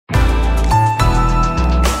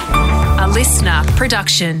listener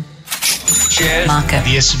production. Shares. Market.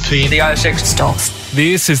 The S&P. The ASX. Stocks.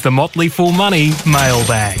 This is the Motley Fool Money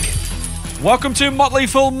Mailbag. Welcome to Motley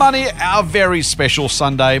Fool Money, our very special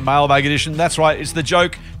Sunday mailbag edition. That's right, it's the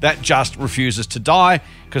joke that just refuses to die,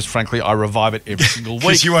 because frankly, I revive it every single week.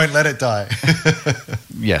 Because you won't let it die.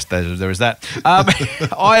 Yes, there is that.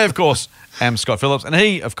 I, of course, am Scott Phillips, and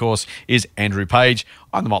he, of course, is Andrew Page.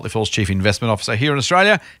 I'm the Motley Fool's Chief Investment Officer here in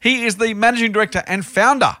Australia. He is the Managing Director and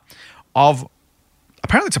founder of,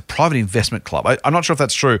 apparently it's a private investment club. I'm not sure if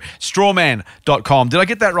that's true. Strawman.com. Did I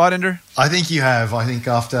get that right, Andrew? I think you have. I think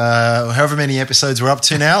after however many episodes we're up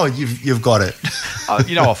to now, you've got it.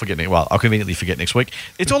 I'll forget it. Well, I'll conveniently forget next week.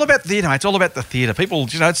 It's all about theatre, mate. It's all about the theatre. People,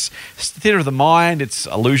 it's the theatre of the mind. It's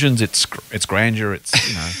illusions. It's grandeur. It's,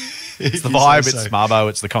 it's the vibe. It's Marbo.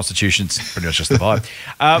 It's the Constitution. It's pretty much just the vibe.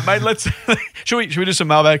 Mate, should we do some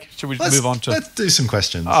mailbag? Should we move on to? Let's do some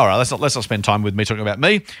questions. All right. Let's not spend time with me talking about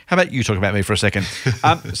me. How about you talking about me for a second?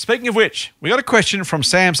 Speaking of which, we got a question from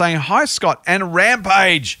Sam saying, "Hi Scott and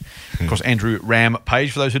Rampage." Of course, Andrew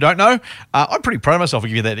Rampage. For those who don't know, I'm pretty proud of myself for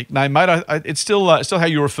giving you that nickname, mate. It's still how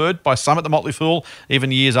you're referred by some at the Motley Fool,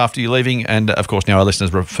 even years after you're leaving. And of course, now our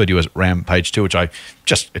listeners refer to you as Rampage too, which it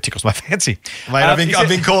tickles my fancy. Mate, I've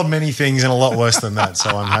been called many things and a lot worse than that,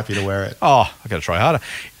 so I'm happy to wear it. Oh, I've got to try harder.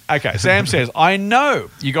 Okay, Sam says, "I know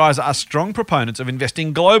you guys are strong proponents of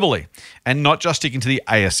investing globally and not just sticking to the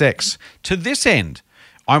ASX. To this end,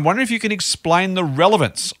 I'm wondering if you can explain the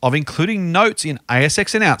relevance of including notes in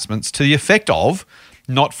ASX announcements to the effect of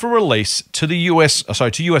not for release to the US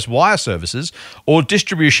wire services or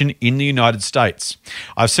distribution in the United States.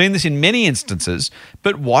 I've seen this in many instances,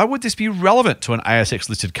 but why would this be relevant to an ASX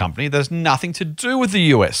listed company that has nothing to do with the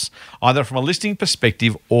US, either from a listing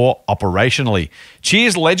perspective or operationally?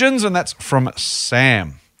 Cheers, legends." And that's from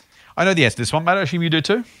Sam. I know the answer to this one, mate. I assume you do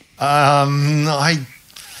too?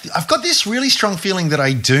 I've got this really strong feeling that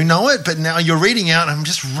I do know it, but now you're reading out and I'm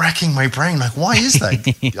just racking my brain. Like, why is that?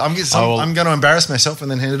 I'm going to embarrass myself and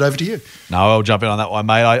then hand it over to you. No, I'll jump in on that one,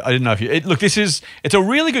 mate. I didn't know if you... Look, it's a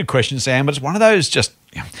really good question, Sam, but it's one of those just...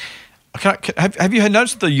 Have you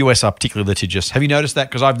noticed the US are particularly litigious? Have you noticed that?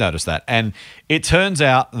 Because I've noticed that. And it turns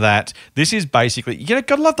out that this is basically, got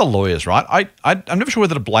to love the lawyers, right? I'm never sure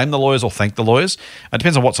whether to blame the lawyers or thank the lawyers. It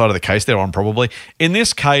depends on what side of the case they're on, probably. In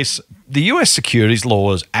this case, the US securities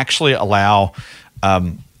laws actually allow,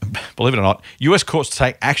 believe it or not, US courts to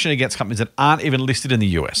take action against companies that aren't even listed in the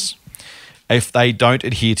US if they don't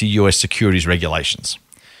adhere to US securities regulations.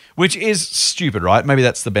 Which is stupid, right? Maybe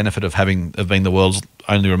that's the benefit of being the world's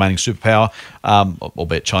only remaining superpower,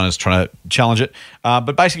 albeit China's trying to challenge it.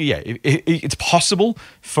 But basically, yeah, it's possible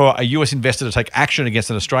for a US investor to take action against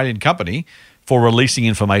an Australian company for releasing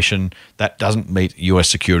information that doesn't meet US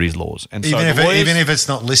securities laws. And even if it's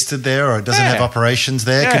not listed there or it doesn't have operations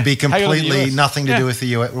there, it could be completely nothing to do with the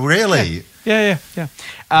US. Really? Yeah.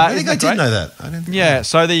 I think I did know that.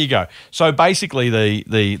 So there you go. So basically,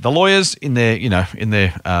 the lawyers in their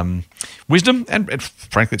wisdom, and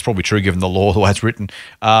frankly, it's probably true given the law the way it's written.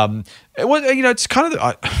 It's kind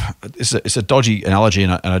of it's a dodgy analogy,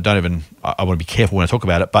 and I want to be careful when I talk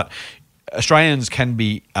about it, but Australians can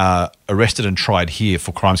be arrested and tried here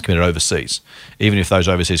for crimes committed overseas, even if those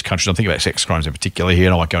overseas countries, I'm thinking about sex crimes in particular here,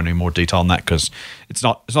 and I won't go into any more detail on that because it's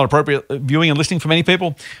not appropriate viewing and listening for many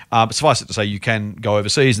people. But suffice it to say, you can go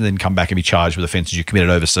overseas and then come back and be charged with offences you committed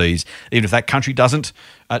overseas, even if that country doesn't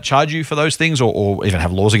charge you for those things or even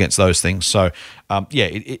have laws against those things. So,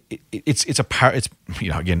 it's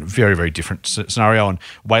again, very, very different scenario and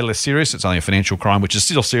way less serious. It's only a financial crime, which is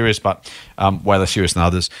still serious, but way less serious than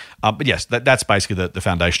others. But yes, that's basically the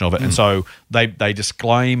foundation of it. And so they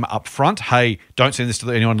disclaim up front, hey, don't send this to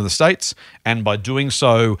anyone in the States. And by doing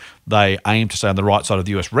so, they aim to stay on the right side of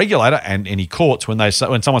the US regulator and any courts when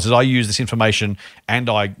someone says, I use this information and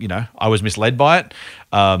I was misled by it.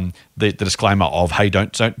 The disclaimer of, hey,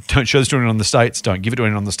 don't show this to anyone in the States, don't give it to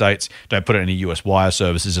anyone in the States, don't put it in any US wire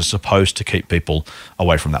services is supposed to keep people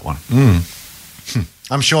away from that one.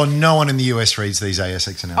 I'm sure no one in the US reads these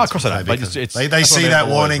ASX announcements. Oh, of course they don't. They see that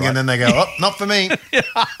warning and then they go, oh, not for me.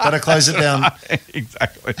 Got to close it down.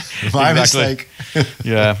 Exactly. My mistake.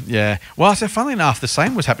 Yeah. Well, so funnily enough, the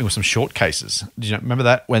same was happening with some short cases. Did you remember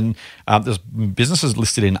that when there's businesses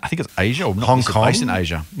listed in, I think it's Asia or not Hong Kong? Based in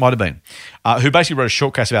Asia, might have been, who basically wrote a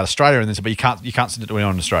short case about Australia and then said, but you can't send it to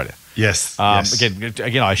anyone in Australia. Yes.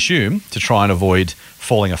 Again, I assume to try and avoid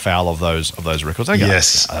falling afoul of those records.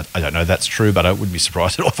 Yes. I don't know if that's true, but I wouldn't be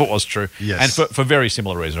surprised at all if it was true. Yes. And for very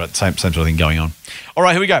similar reasons, right? Same sort of thing going on. All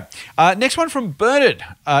right, here we go. Next one from Bernard.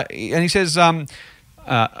 And he says, here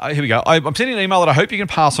we go. I'm sending an email that I hope you can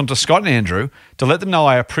pass on to Scott and Andrew to let them know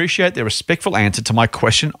I appreciate their respectful answer to my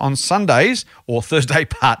question on Sundays or Thursday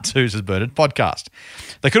part 2, says Bernard, podcast.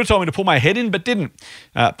 They could have told me to pull my head in, but didn't.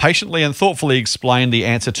 Patiently and thoughtfully explained the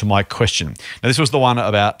answer to my question. Now, this was the one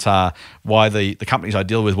about why the companies I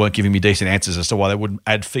deal with weren't giving me decent answers as to why they wouldn't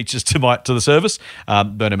add features to the service.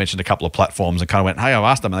 Bernard mentioned a couple of platforms and kind of went, hey, I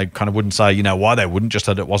asked them, and they kind of wouldn't say, why they wouldn't, just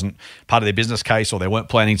that it wasn't part of their business case or they weren't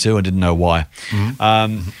planning to and didn't know why.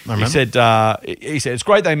 He said, it's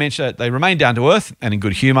great they mentioned they remain down to earth and in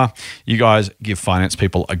good humour. You guys give finance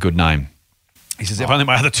people a good name. He says, if only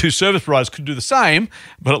my other 2 service providers could do the same,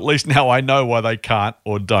 but at least now I know why they can't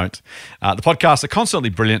or don't. The podcasts are constantly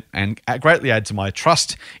brilliant and greatly add to my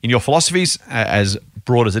trust in your philosophies, as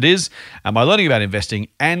broad as it is, my learning about investing,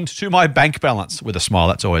 and to my bank balance, with a smile.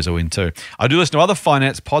 That's always a win too. I do listen to other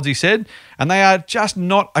finance pods, he said, and they are just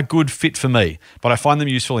not a good fit for me, but I find them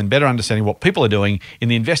useful in better understanding what people are doing in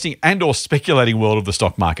the investing and or speculating world of the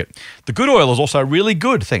stock market. The good oil is also really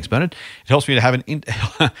good. Thanks, Bernard. It helps me to have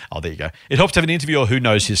there you go. It helps to have an interviewer who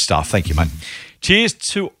knows his stuff. Thank you, mate. Cheers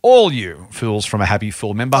to all you fools from a Happy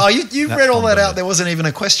Fool member. Oh, you read all that out. There wasn't even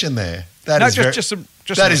a question there. That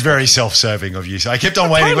is very self-serving of you. So I kept on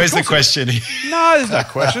waiting. Where's the question? No, there's no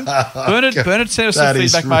question. Bernard sent us some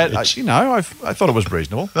feedback, mate. I thought it was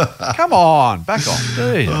reasonable. Come on, back off.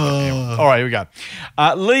 All right, here we go.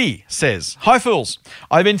 Lee says, hi, fools.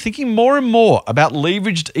 I've been thinking more and more about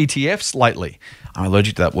leveraged ETFs lately. I'm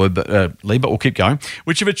allergic to that word, Lee, but we'll keep going,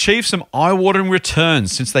 which have achieved some eye-watering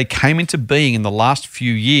returns since they came into being in the last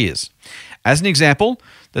few years. As an example,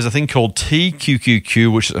 there's a thing called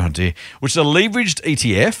TQQQ, which is a leveraged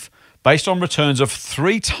ETF based on returns of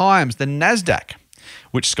 3 times the NASDAQ,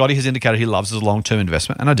 which Scotty has indicated he loves as a long-term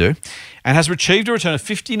investment, and I do, and has achieved a return of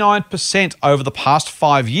 59% over the past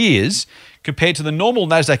 5 years compared to the normal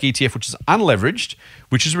NASDAQ ETF, which is unleveraged,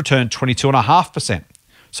 which has returned 22.5%.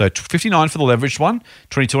 So 59 for the leveraged one,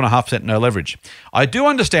 22.5% no leverage. I do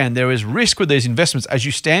understand there is risk with these investments as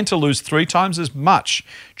you stand to lose 3 times as much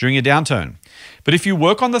during a downturn. But if you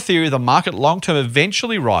work on the theory the market long-term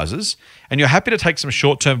eventually rises and you're happy to take some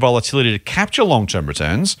short-term volatility to capture long-term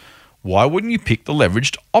returns, why wouldn't you pick the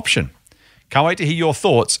leveraged option? Can't wait to hear your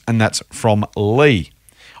thoughts, and that's from Lee.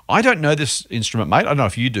 I don't know this instrument, mate. I don't know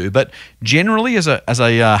if you do, but generally as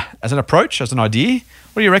an approach, as an idea,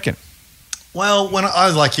 what do you reckon? Well, when I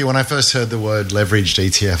was like you, when I first heard the word leveraged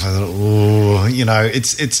ETF, I thought,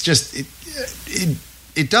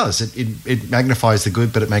 it does. It magnifies the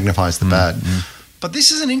good, but it magnifies the bad. But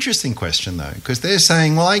this is an interesting question, though, because they're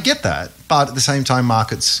saying, well, I get that, but at the same time,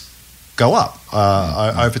 markets go up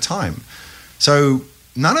over time. So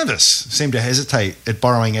none of us seem to hesitate at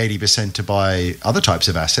borrowing 80% to buy other types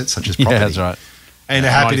of assets, such as property. Yeah, that's right. And are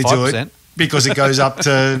happy to do it because it goes up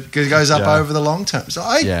over the long term. So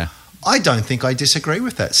I don't think I disagree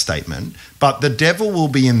with that statement, but the devil will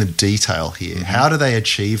be in the detail here. Mm-hmm. How do they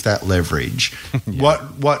achieve that leverage?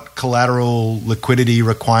 What collateral, liquidity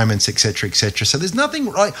requirements, et cetera, et cetera. So there's nothing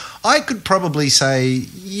right. I could probably say,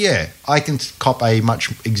 I can cop a much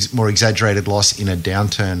more exaggerated loss in a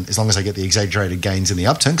downturn as long as I get the exaggerated gains in the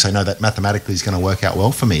upturn, because I know that mathematically is going to work out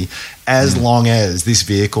well for me, as long as this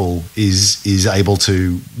vehicle is able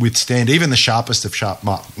to withstand even the sharpest of sharp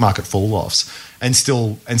market fall-offs and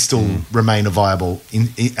still remain a viable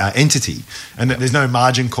entity, and that there's no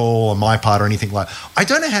margin call on my part or anything like. I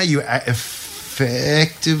don't know how you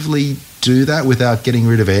effectively do that without getting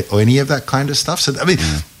rid of it or any of that kind of stuff. So I mean,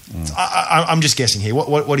 I'm just guessing here.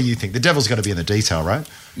 What do you think? The devil's got to be in the detail, right?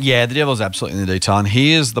 Yeah, the devil's absolutely in the detail. And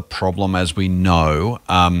here's the problem, as we know,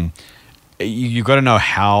 you've got to know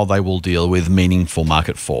how they will deal with meaningful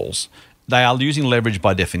market falls. They are using leverage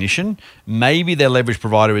by definition. Maybe their leverage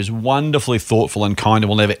provider is wonderfully thoughtful and kind and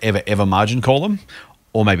will never, ever, ever margin call them,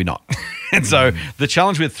 or maybe not. And so the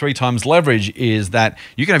challenge with 3 times leverage is that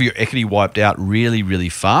you can have your equity wiped out really, really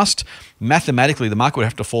fast. Mathematically, the market would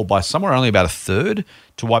have to fall by somewhere only about a third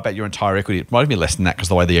to wipe out your entire equity. It might even be less than that because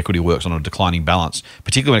the way the equity works on a declining balance,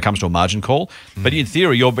 particularly when it comes to a margin call. But in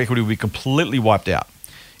theory, your equity would be completely wiped out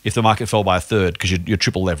if the market fell by a third because you're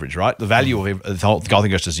triple leverage, right? The value of the whole thing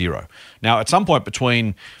goes to zero. Now, at some point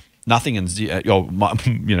between nothing and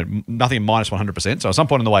nothing and minus 100%, so at some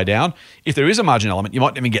point on the way down, if there is a margin element, you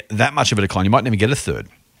might not even get that much of a decline. You might not even get a third.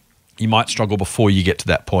 You might struggle before you get to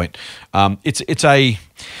that point. I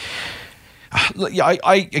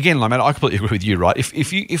completely agree with you, right?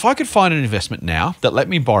 If I could find an investment now that let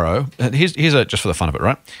me borrow, here's just for the fun of it,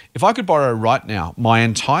 right? If I could borrow right now my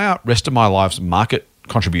entire rest of my life's market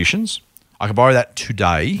contributions, I could borrow that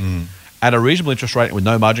today at a reasonable interest rate with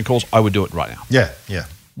no margin calls, I would do it right now. Yeah.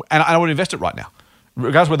 And I would invest it right now.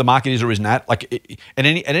 regardless of where the market is or isn't at, like at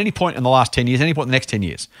any point in the last 10 years, any point in the next 10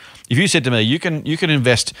 years, if you said to me, you can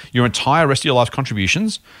invest your entire rest of your life's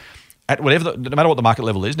contributions at whatever, no matter what the market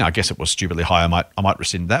level is. Now, I guess it was stupidly high. I might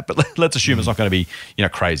rescind that, but let's assume it's not going to be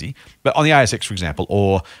crazy. But on the ASX, for example,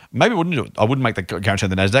 or maybe I wouldn't make the guarantee on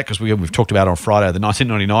the Nasdaq because we've talked about it on Friday, the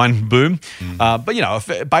 1999 boom. But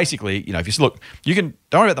if you look, you can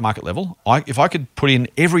don't worry about the market level. If I could put in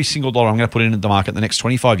every single dollar I'm going to put in the market in the next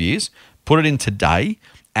 25 years, put it in today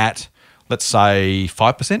at, let's say,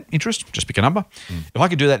 5% interest, just pick a number. If I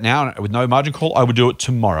could do that now with no margin call, I would do it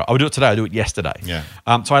tomorrow. I would do it today. I would do it yesterday. Yeah.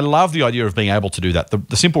 So I love the idea of being able to do that.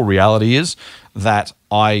 The simple reality is that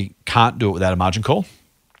I can't do it without a margin call.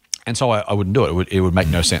 And so I wouldn't do it. It would make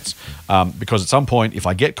no sense. Because at some point, if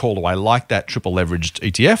I get called away like that triple leveraged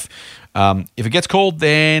ETF, if it gets called,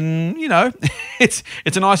 then, it's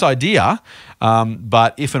a nice idea.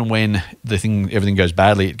 But if and when everything goes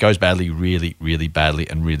badly, it goes badly really, really badly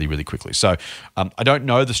and really, really quickly. So I don't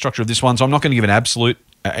know the structure of this one, so I'm not going to give an absolute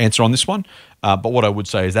answer on this one. But what I would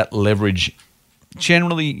say is that leverage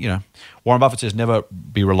generally, Warren Buffett says never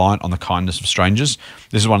be reliant on the kindness of strangers.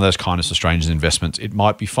 This is one of those kindness of strangers investments. It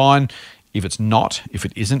might be fine. If it's not, if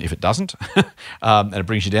it isn't, if it doesn't, and it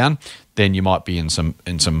brings you down, then you might be in some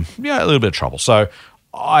a little bit of trouble. So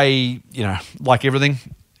like everything,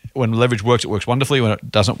 when leverage works, it works wonderfully. When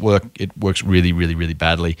it doesn't work, it works really, really, really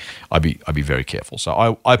badly. I'd be very careful.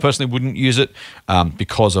 So I personally wouldn't use it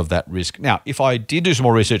because of that risk. Now, if I did do some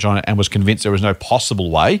more research on it and was convinced there was no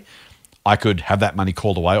possible way I could have that money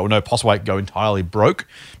called away or no possible way to go entirely broke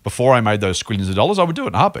before I made those squillions of dollars, I would do it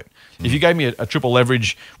in a heartbeat. If you gave me a triple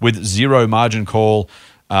leverage with zero margin call,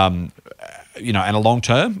 and a long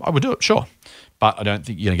term, I would do it, sure. But I don't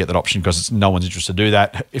think you're going to get that option because no one's interested to do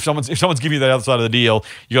that. If someone's giving you the other side of the deal,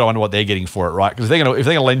 you got to wonder what they're getting for it, right? Because if they're going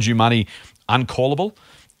to lend you money uncallable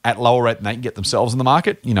at lower rate than they can get themselves in the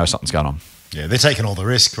market, something's going on. Yeah, they're taking all the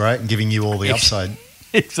risk, right, and giving you all the upside.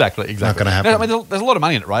 Exactly. Not going to happen. I mean, there's a lot of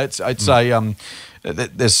money in it, right? There's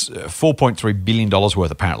 $4.3 billion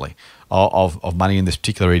worth apparently of money in this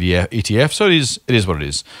particular ETF. So it is what it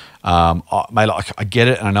is. I get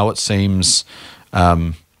it, and I know it seems.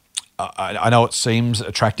 I know it seems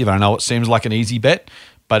attractive, and I know it seems like an easy bet,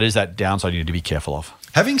 but it is that downside you need to be careful of.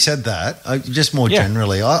 Having said that, just more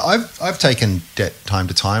generally, I've taken debt time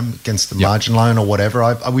to time against the margin loan or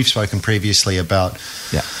whatever. We've spoken previously about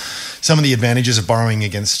some of the advantages of borrowing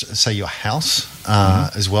against, say, your house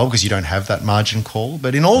as well, because you don't have that margin call.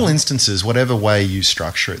 But in all instances, whatever way you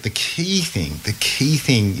structure it, the key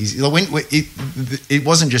thing is it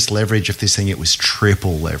wasn't just leverage of this thing, it was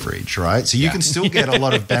triple leverage, right? So you can still get a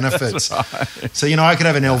lot of benefits. Right. So, I could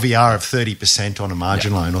have an LVR of 30% on a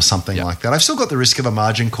margin loan or something like that. I've still got the risk of a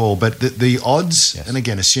margin call, but the odds, and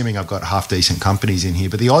again, assuming I've got half-decent companies in here,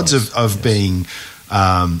 but the odds of being...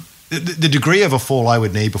 The degree of a fall I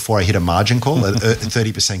would need before I hit a margin call at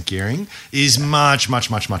 30% gearing is much, much,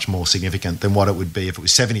 much, much more significant than what it would be if it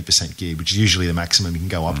was 70% geared, which is usually the maximum you can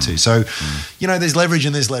go up to. So, there's leverage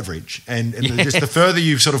and there's leverage. And just the further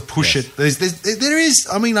you sort of push it, there is,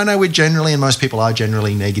 I know we're generally, and most people are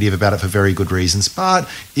generally negative about it for very good reasons, but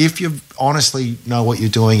if you honestly know what you're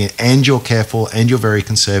doing and you're careful and you're very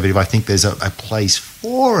conservative, I think there's a place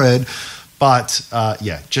for it. But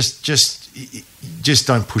just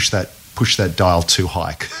don't push that dial too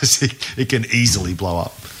high because it can easily blow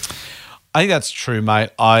up. I think that's true, mate.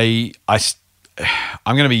 I'm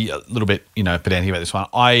going to be a little bit pedantic about this one.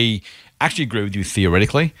 I actually agree with you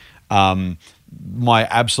theoretically. My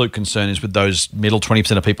absolute concern is with those middle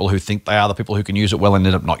 20% of people who think they are the people who can use it well and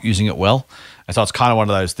end up not using it well. And so it's kind of one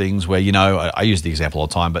of those things where I use the example all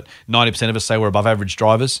the time, but 90% of us say we're above average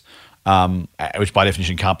drivers. Which by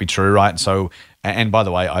definition can't be true, right? And by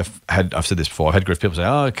the way, I've said this before. I've had people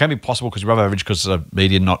say, it can be possible because you're above average because it's a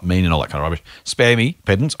median, not mean, and all that kind of rubbish. Spare me,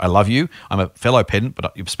 pedants. I love you. I'm a fellow pedant,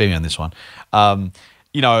 but you spare me on this one. Those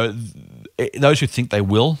who think they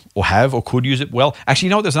will or have or could use it well.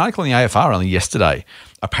 Actually, there's an article in the AFR only yesterday.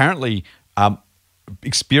 Apparently,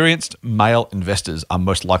 experienced male investors are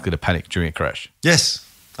most likely to panic during a crash. Yes.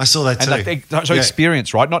 I saw that too.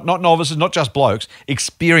 Experienced, right? Not novices, not just blokes.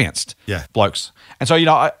 Experienced blokes. And so,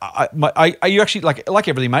 are you actually like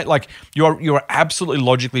everything, mate? Like you are absolutely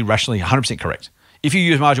logically, rationally, 100% correct. If you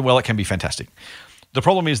use margin well, it can be fantastic. The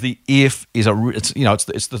problem is the if is it's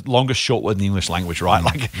the longest short word in the English language, right?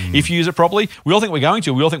 If you use it properly, we all think we're going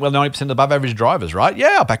to. We all think we're 90% above average drivers, right?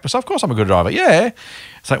 Yeah, I'll back myself. Of course, I'm a good driver. Yeah.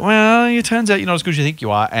 It's like, well, it turns out you're not as good as you think you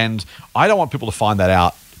are, and I don't want people to find that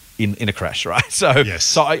out in a crash, right? So,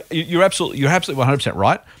 you're absolutely 100%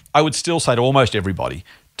 right. I would still say to almost everybody,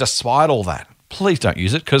 despite all that, please don't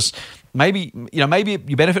use it because maybe you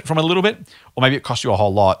benefit from it a little bit, or maybe it costs you a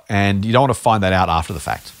whole lot, and you don't want to find that out after the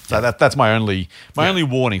fact. So that's my only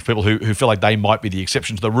warning for people who feel like they might be the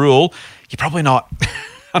exception to the rule. You're probably not,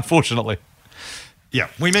 unfortunately. Yeah,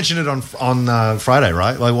 we mentioned it on Friday,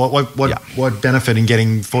 right? Like, what benefit in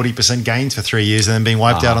getting 40% gains for 3 years and then being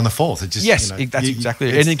wiped out on the fourth? It just, that's exactly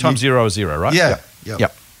it. Anything times 0 is 0, right? Yeah.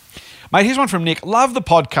 Yep. Mate, here's one from Nick. Love the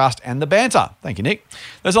podcast and the banter. Thank you, Nick.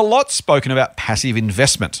 There's a lot spoken about passive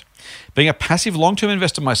investment. Being a passive long-term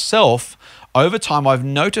investor myself, over time I've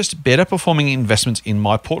noticed better performing investments in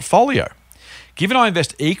my portfolio. Given I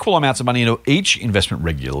invest equal amounts of money into each investment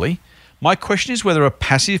regularly, my question is whether a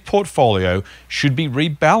passive portfolio should be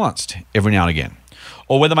rebalanced every now and again,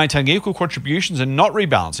 or whether maintaining equal contributions and not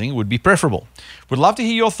rebalancing would be preferable. Would love to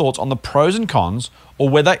hear your thoughts on the pros and cons, or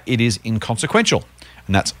whether it is inconsequential.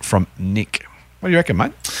 And that's from Nick. What do you reckon,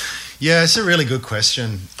 mate? Yeah, it's a really good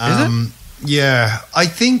question. Is it? Yeah, I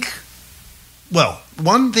think, well,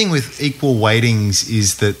 one thing with equal weightings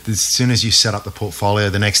is that as soon as you set up the portfolio,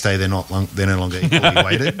 the next day they're no longer equally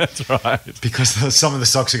weighted. That's right. Because some of the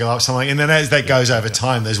stocks will go up, and then as that goes over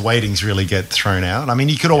time, those weightings really get thrown out. I mean,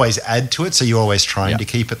 you could always add to it, so you're always trying to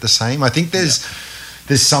keep it the same. I think there's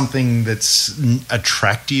something that's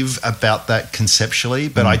attractive about that conceptually,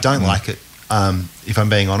 but I don't like it. If I'm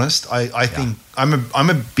being honest, I think I'm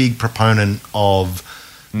a big proponent of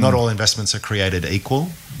not all investments are created equal,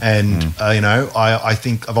 and I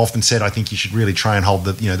think I've often said I think you should really try and hold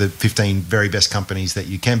the 15 very best companies that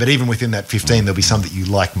you can, but even within that 15, there'll be some that you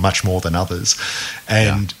like much more than others,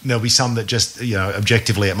 and there'll be some that just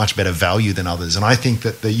objectively at much better value than others, and I think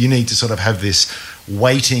that you need to sort of have this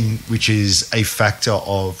weighting, which is a factor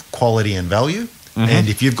of quality and value, and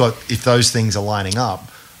if those things are lining up,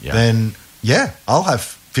 then I'll have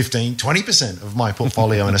 15, 20% of my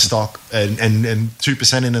portfolio in a stock and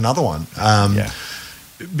 2% in another one.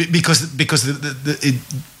 Because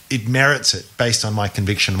it merits it based on my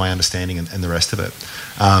conviction, my understanding, and the rest of it.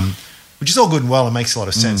 Which is all good and well and makes a lot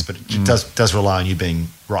of sense, but it does rely on you being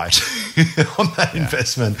right on that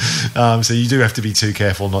investment. So you do have to be too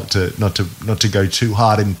careful not to go too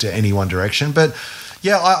hard into any one direction. But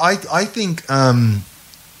I think.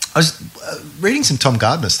 I was reading some Tom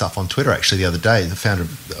Gardner stuff on Twitter actually the other day, the founder,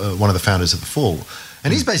 one of the founders of The Fool,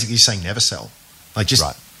 and he's basically saying never sell, like just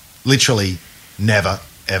literally never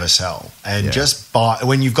ever sell, and just buy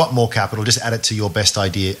when you've got more capital. Just add it to your best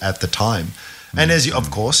idea at the time, and as you,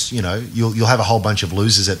 of course, you'll have a whole bunch of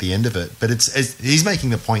losers at the end of it. But he's making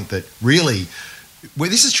the point that really.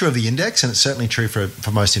 Well, this is true of the index, and it's certainly true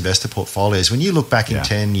for most investor portfolios. When you look back in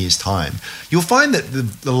 10 years' time, you'll find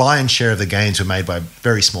that the lion's share of the gains were made by a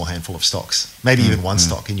very small handful of stocks, maybe even one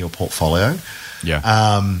stock in your portfolio.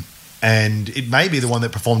 And it may be the one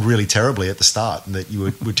that performed really terribly at the start and that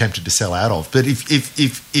you were tempted to sell out of. But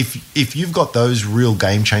if you've got those real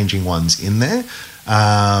game-changing ones in there,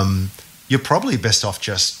 you're probably best off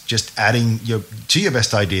just adding to your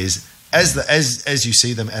best ideas as you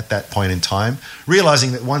see them at that point in time,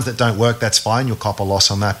 realizing that ones that don't work, that's fine. You'll cop a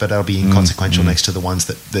loss on that, but that'll be inconsequential next to the ones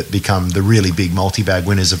that become the really big multi-bag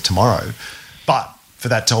winners of tomorrow. But for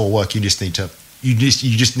that to all work, you just need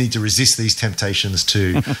to resist these temptations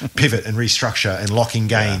to pivot and restructure and lock in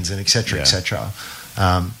gains and et cetera, et cetera.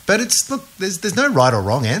 But there's no right or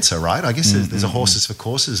wrong answer, right? I guess there's a horses for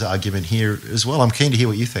courses argument here as well. I'm keen to hear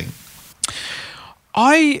what you think.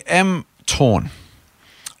 I am torn.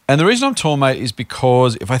 And the reason I'm torn, mate, is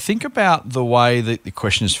because if I think about the way that the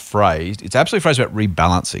question is phrased, it's absolutely phrased about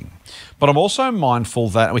rebalancing. But I'm also mindful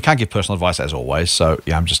that, and we can't give personal advice as always, so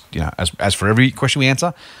I'm just, as for every question we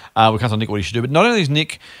answer, we can't tell Nick what he should do. But not only is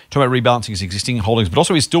Nick talking about rebalancing his existing holdings, but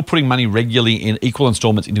also he's still putting money regularly in equal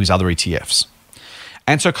installments into his other ETFs.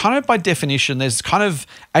 And so kind of by definition, there's kind of,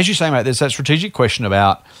 as you say, mate, there's that strategic question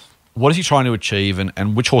about what is he trying to achieve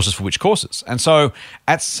and which horses for which courses. And so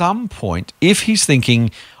at some point, if he's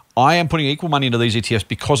thinking, I am putting equal money into these ETFs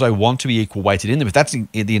because I want to be equal weighted in them, if that's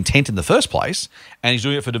the intent in the first place, and he's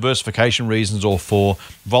doing it for diversification reasons or for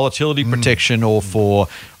volatility protection or for,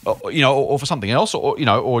 or for something else,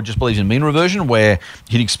 or just believes in mean reversion, where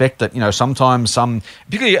he'd expect that, sometimes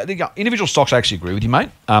particularly individual stocks, I actually agree with you, mate.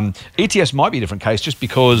 ETFs might be a different case just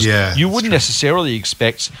because you wouldn't necessarily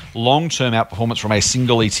expect long-term outperformance from a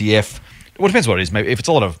single ETF Well, it depends what it is. Maybe if it's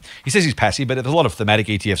a lot of, he says he's passive, but there's a lot of thematic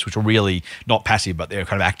ETFs which are really not passive, but they're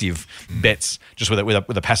kind of active bets, just with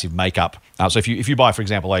a passive makeup. So if you buy, for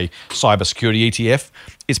example, a cybersecurity ETF,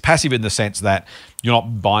 it's passive in the sense that you're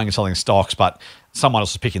not buying and selling stocks, but someone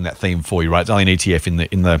else is picking that theme for you, right? It's only an ETF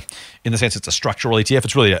in the sense it's a structural ETF.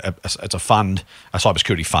 It's really it's a fund, a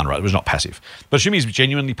cybersecurity fund, right? It was not passive. But assuming he's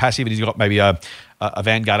genuinely passive and he's got maybe a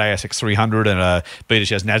Vanguard ASX 300 and a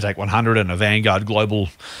BTS Nasdaq 100 and a Vanguard Global,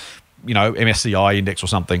 MSCI index or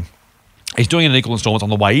something. He's doing it in equal installments on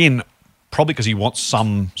the way in, probably because he wants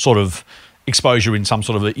some sort of exposure in some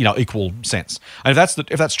sort of equal sense. And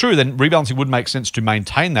if that's true, then rebalancing would make sense to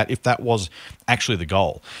maintain that if that was actually the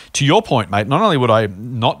goal. To your point, mate, not only would I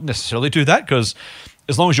not necessarily do that, because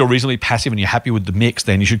as long as you're reasonably passive and you're happy with the mix,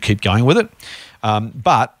 then you should keep going with it.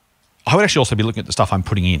 But I would actually also be looking at the stuff I'm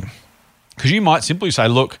putting in, because you might simply say,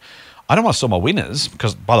 look, I don't want to sell my winners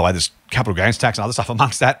because, by the way, there's capital gains tax and other stuff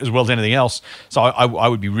amongst that as well as anything else. So I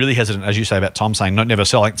would be really hesitant, as you say about Tom saying never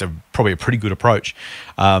sell. I think it's probably a pretty good approach.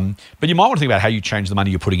 But you might want to think about how you change the money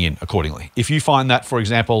you're putting in accordingly. If you find that, for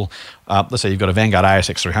example, let's say you've got a Vanguard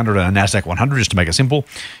ASX 300 and a Nasdaq 100, just to make it simple.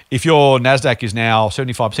 If your Nasdaq is now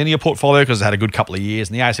 75% of your portfolio because it's had a good couple of years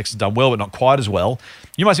and the ASX has done well but not quite as well,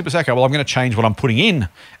 you might simply say, okay, well, I'm going to change what I'm putting in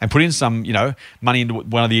and put in some money into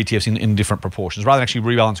one of the ETFs in different proportions rather than actually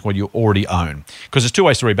rebalancing what you already own. Because there's two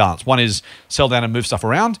ways to rebalance. One is sell down and move stuff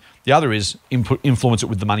around. The other is influence it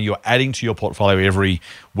with the money you're adding to your portfolio every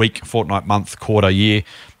week, fortnight, month, quarter, year,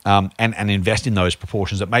 and invest in those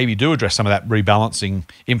proportions that maybe do address some of that rebalancing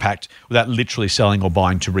impact without literally selling or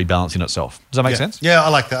buying to rebalance in itself. Does that make sense? Yeah, I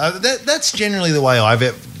like that. That's generally the way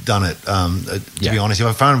I've done it. To be honest, if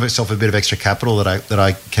I find myself a bit of extra capital that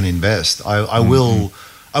I can invest, I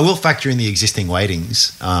will factor in the existing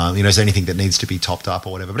weightings. Is there anything that needs to be topped up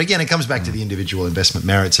or whatever? But again, it comes back to the individual investment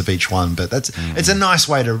merits of each one. But it's a nice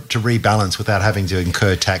way to rebalance without having to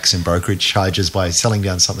incur tax and brokerage charges by selling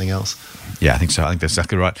down something else. Yeah, I think so. I think that's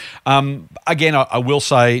exactly right. Again, I will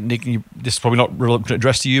say, Nick, this is probably not relevant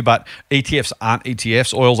addressed to you, but ETFs aren't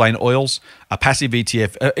ETFs. Oils ain't oils. A passive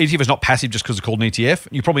ETF. ETF is not passive just because it's called an ETF.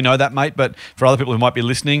 You probably know that, mate, but for other people who might be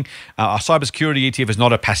listening, a cybersecurity ETF is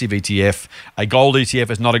not a passive ETF. A gold ETF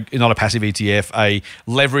is not a passive ETF. A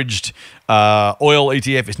leveraged oil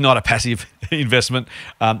ETF is not a passive investment.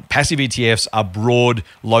 Passive ETFs are broad,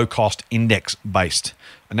 low-cost, index-based.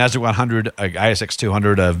 A Nasdaq 100, a ASX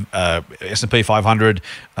 200, a S&P 500,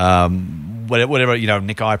 whatever,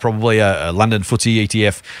 Nikkei, probably a London FTSE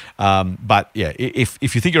ETF. But yeah,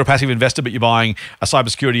 if you think you're a passive investor, but you're buying a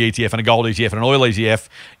cybersecurity ETF and a gold ETF and an oil ETF,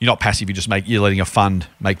 you're not passive. You're letting a fund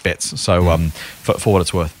make bets. So for what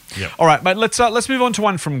it's worth. Yep. All right, mate. Let's move on to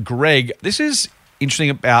one from Greg. This is interesting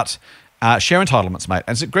about share entitlements, mate.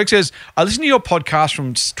 And so Greg says, I listened to your podcast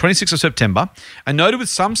from 26th of September and noted with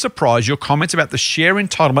some surprise your comments about the share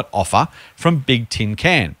entitlement offer from Big Tin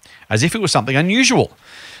Can, as if it was something unusual.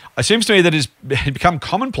 It seems to me that it has become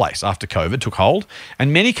commonplace after COVID took hold,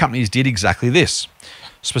 and many companies did exactly this.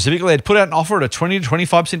 Specifically, they'd put out an offer at a 20 to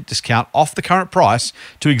 25% discount off the current price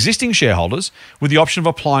to existing shareholders with the option of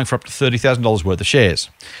applying for up to $30,000 worth of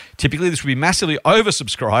shares. Typically, this would be massively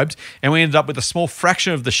oversubscribed, and we ended up with a small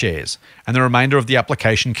fraction of the shares, and the remainder of the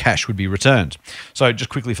application cash would be returned. So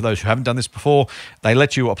just quickly, for those who haven't done this before, they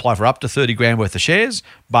let you apply for up to 30 grand worth of shares,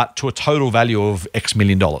 but to a total value of X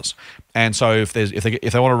million dollars. And so if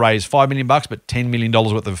they want to raise $5 million, but $10 million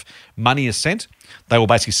worth of money is sent, they will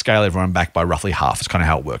basically scale everyone back by roughly half. It's kind of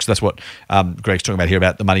how it works. That's what Greg's talking about here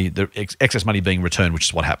about the money, the excess money being returned, which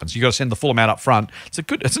is what happens. You got to send the full amount up front. It's a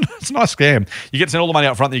nice scam. You get to send all the money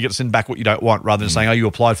up front, then you get to send back what you don't want, rather than saying, oh, you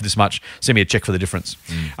applied for this much, send me a check for the difference.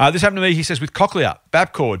 This happened to me, he says, with Cochlear,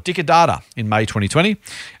 Bapcor, Dicadata in May 2020,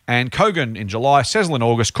 and Kogan in July, Sezzle in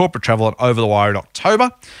August, Corporate Travel, and Over the Wire in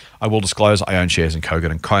October. I will disclose I own shares in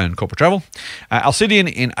Kogan and Cohen Corporate Travel.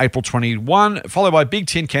 Alcidion in April 21, followed by Big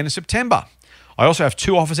Tin Can in September. I also have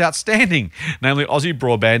 2 offers outstanding, namely Aussie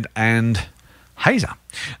Broadband and Hazer.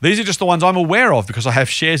 These are just the ones I'm aware of because I have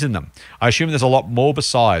shares in them. I assume there's a lot more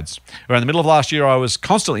besides. Around the middle of last year, I was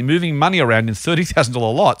constantly moving money around in $30,000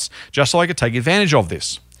 lots just so I could take advantage of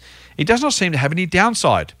this. It does not seem to have any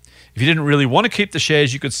downside. If you didn't really want to keep the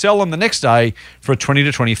shares, you could sell them the next day for a 20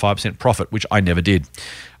 to 25% profit, which I never did.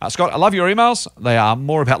 Scott, I love your emails. They are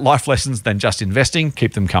more about life lessons than just investing.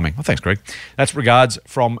 Keep them coming. Well, thanks, Greg. That's regards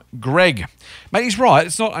from Greg. Mate, he's right.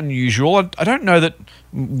 It's not unusual. I don't know that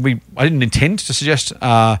I didn't intend to suggest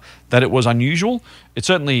that it was unusual. It's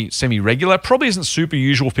certainly semi-regular. Probably isn't super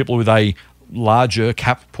usual for people with a larger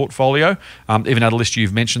cap portfolio. Even out of the list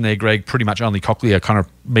you've mentioned there, Greg, pretty much only Cochlear kind of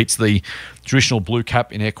meets the traditional blue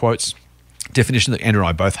cap in air quotes definition that Andrew and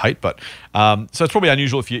I both hate, but so it's probably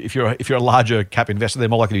unusual if you're a larger cap investor, they're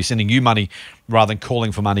more likely to be sending you money rather than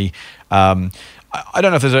calling for money. I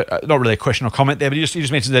don't know if there's not really a question or comment there, but you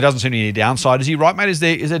just mentioned there doesn't seem to be any downside. Is he right, mate? Is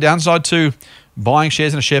there downside to buying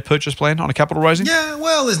shares in a share purchase plan on a capital raising? Yeah,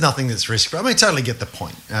 well, there's nothing that's risk-free. I mean, totally get the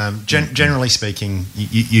point. Generally speaking,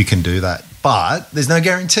 you can do that, but there's no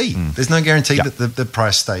guarantee. There's no guarantee that the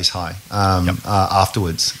price stays high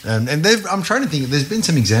afterwards. And I'm trying to think. There's been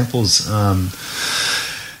some examples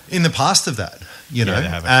in the past of that. You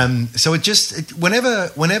know, so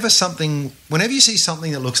whenever you see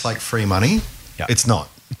something that looks like free money, it's not.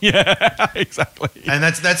 Yeah, exactly. And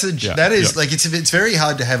it's very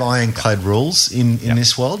hard to have ironclad rules in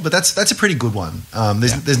this world, but that's a pretty good one.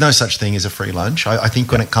 There's no such thing as a free lunch, I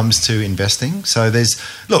think, when it comes to investing. So there's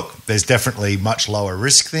definitely much lower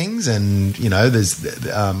risk things, and there's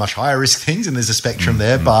much higher risk things, and there's a spectrum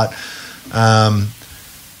there. But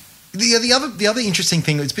the other interesting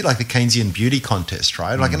thing, it's a bit like the Keynesian beauty contest,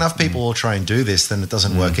 right? Like enough people will try and do this, then it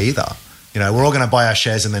doesn't work either. We're all going to buy our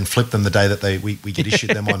shares and then flip them the day that we get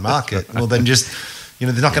issued them on market. Right. Well, then just,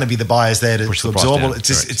 there's not going to be the buyers there to absorb it.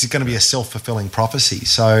 It's going to be a self-fulfilling prophecy.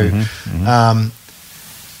 So I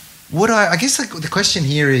guess the question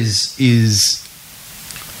here is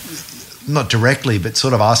not directly, but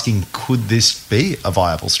sort of asking, could this be a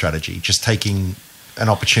viable strategy? Just taking an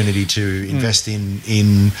opportunity to invest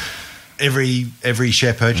in every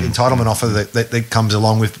share purchase entitlement offer that comes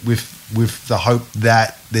along with the hope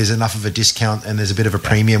that there's enough of a discount and there's a bit of a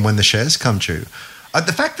premium when the shares come due.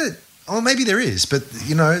 The fact that, maybe there is, but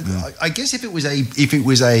I guess if it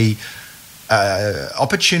was a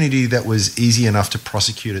opportunity that was easy enough to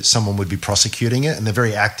prosecute it, someone would be prosecuting it, and the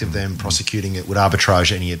very act of them prosecuting it would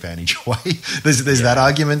arbitrage any advantage away. There's that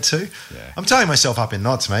argument too. Yeah. I'm tying myself up in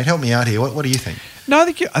knots, mate. Help me out here. What do you think? No, I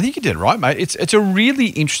think you did right, mate. It's a really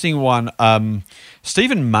interesting one.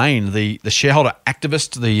 Stephen Mayne, the shareholder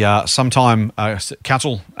activist, the sometime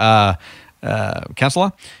councillor,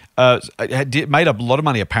 made a lot of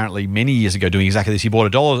money apparently many years ago doing exactly this. He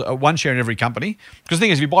bought one share in every company. Because the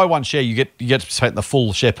thing is, if you buy one share, you get to participate in the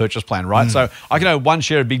full share purchase plan, right? So I can own one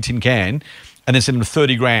share of Big Tin Can and then send them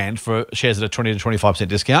 $30,000 for shares at a 20 to 25%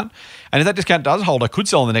 discount. And if that discount does hold, I could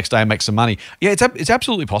sell them the next day and make some money. Yeah, it's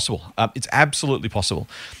absolutely possible. It's absolutely possible.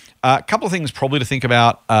 A couple of things probably to think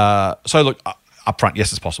about. So look, up front,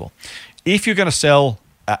 yes, it's possible. If you're going to sell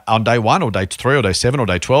on day 1 or day 3 or day 7 or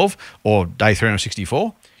day 12 or day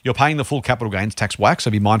 364, you're paying the full capital gains tax whack, so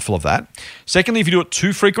be mindful of that. Secondly, if you do it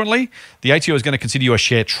too frequently, the ATO is going to consider you a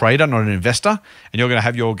share trader, not an investor, and you're going to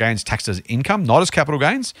have your gains taxed as income, not as capital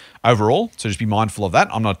gains overall, so just be mindful of that.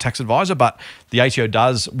 I'm not a tax advisor, but the ATO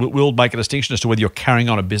will make a distinction as to whether you're carrying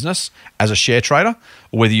on a business as a share trader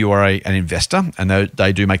or whether you are an investor, and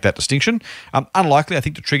they do make that distinction. Unlikely, I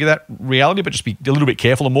think, to trigger that reality, but just be a little bit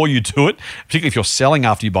careful. The more you do it, particularly if you're selling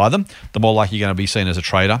after you buy them, the more likely you're going to be seen as a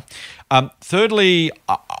trader. Thirdly,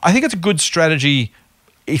 I think it's a good strategy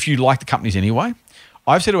if you like the companies anyway.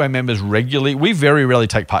 I've said to our members regularly, we very rarely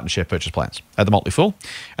take part in share purchase plans at the Motley Fool.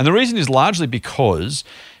 And the reason is largely because,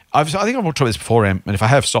 I think I've talked about this before, and if I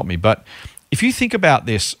have, stop me, but if you think about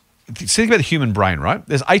this, think about the human brain, right?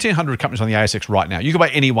 There's 1,800 companies on the ASX right now. You can buy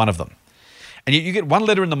any one of them. And you get one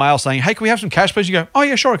letter in the mail saying, hey, can we have some cash, please? You go, oh,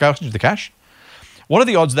 yeah, sure, okay, I'll send you the cash. What are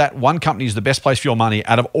the odds that one company is the best place for your money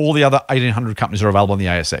out of all the other 1,800 companies that are available on the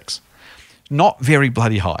ASX? Not very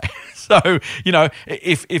bloody high. So,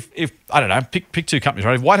 if I don't know, pick two companies,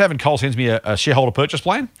 right? If Whitehaven Coal sends me a shareholder purchase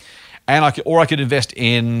plan, and I could invest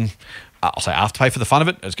in, I'll say Afterpay for the fun of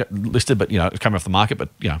it. It's listed, but it's coming off the market. But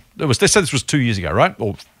let's say this was 2 years ago, right,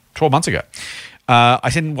 or 12 months ago. I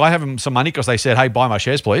sent Whitehaven some money because they said, "Hey, buy my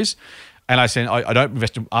shares, please." And I said, "I don't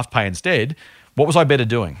invest in Afterpay instead." What was I better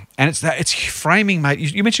doing? And it's framing, mate.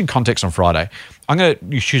 You mentioned context on Friday. I'm going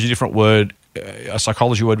to choose a different word. A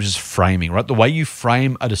psychology word, which is framing, right? The way you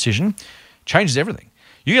frame a decision changes everything.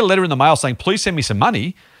 You get a letter in the mail saying, please send me some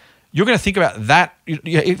money. You're going to think about that.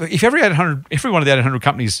 If every one of the 800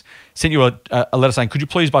 companies sent you a letter saying, could you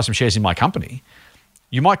please buy some shares in my company?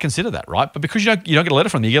 You might consider that, right? But because you don't get a letter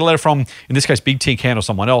from them, you get a letter from, in this case, Big Tin Can or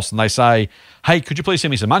someone else, and they say, hey, could you please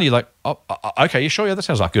send me some money? You're like, oh, okay, you sure? Yeah, that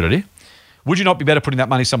sounds like a good idea. Would you not be better putting that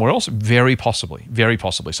money somewhere else? Very possibly, very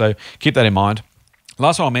possibly. So keep that in mind.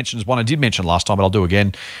 Last one I'll mention is one I did mention last time, but I'll do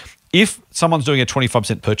again. If someone's doing a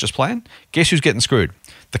 25% purchase plan, guess who's getting screwed?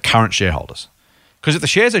 The current shareholders. Because if the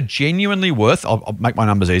shares are genuinely worth, I'll make my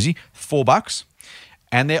numbers easy, $4,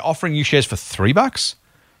 and they're offering you shares for $3,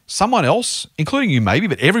 someone else, including you maybe,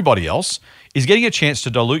 but everybody else, is getting a chance to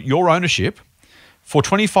dilute your ownership for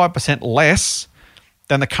 25% less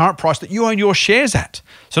than the current price that you own your shares at.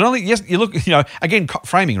 So not only, yes, you look, again,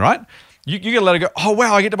 framing, right? You get a letter go, oh,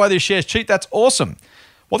 wow, I get to buy these shares cheap. That's awesome.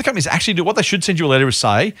 What the companies actually do, what they should send you a letter is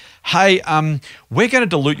say, hey, we're going to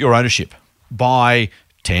dilute your ownership by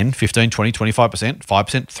 10, 15, 20, 25%, 5%,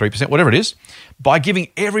 3%, whatever it is, by giving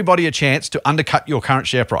everybody a chance to undercut your current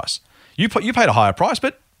share price. You paid a higher price,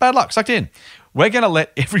 but bad luck, sucked in. We're going to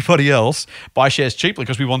let everybody else buy shares cheaply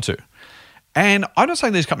because we want to. And I'm not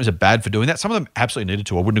saying these companies are bad for doing that. Some of them absolutely needed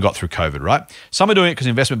to or wouldn't have got through COVID, right? Some are doing it because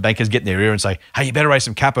investment bankers get in their ear and say, hey, you better raise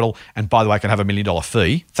some capital. And by the way, I can have $1 million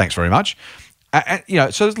fee. Thanks very much. So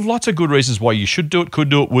there's lots of good reasons why you should do it, could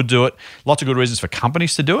do it, would do it. Lots of good reasons for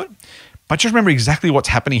companies to do it. But just remember exactly what's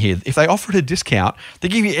happening here. If they offered a discount, they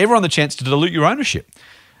give you everyone the chance to dilute your ownership.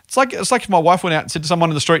 It's like if my wife went out and said to someone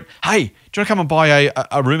in the street, hey, do you want to come and buy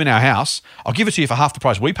a room in our house? I'll give it to you for half the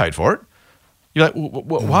price we paid for it. You're like,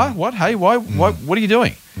 what? What? Hey, why? What are you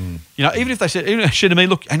doing? Even if they said to me,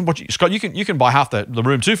 look, and Scott, you can buy half the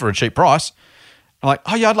room too for a cheap price. I'm like,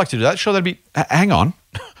 oh yeah, I'd like to do that. Sure, that'd be. Hang on,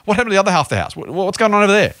 what happened to the other half of the house? What's going on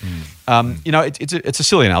over there? It's a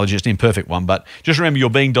silly analogy, it's an imperfect one, but just remember you're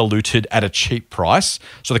being diluted at a cheap price.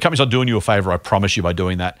 So the company's not doing you a favor, I promise you, by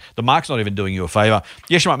doing that. The market's not even doing you a favor.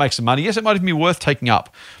 Yes, you might make some money. Yes, it might even be worth taking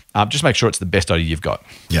up. Just make sure it's the best idea you've got.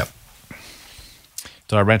 Yep.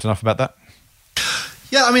 Did I rant enough about that?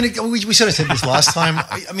 Yeah, I mean, we sort of said this last time.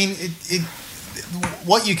 I mean,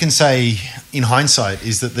 what you can say in hindsight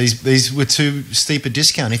is that these were too steep a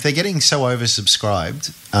discount. If they're getting so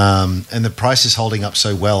oversubscribed and the price is holding up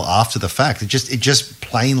so well after the fact, it just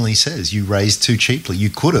plainly says you raised too cheaply. You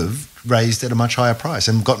could have raised at a much higher price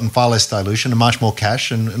and gotten far less dilution and much more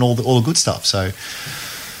cash and all the good stuff. So,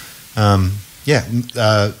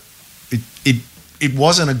 it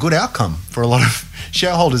wasn't a good outcome for a lot of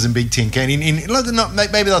shareholders in Big Tin Can. Maybe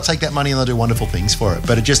they'll take that money and they'll do wonderful things for it.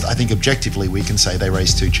 But I think objectively we can say they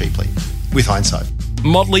raised too cheaply with hindsight.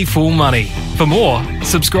 Motley Fool Money. For more,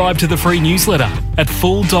 subscribe to the free newsletter at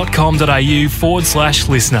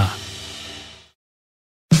fool.com.au/listener.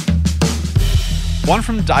 One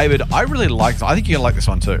from David, I really like. I think you're going to like this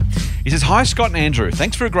one too. He says, hi, Scott and Andrew.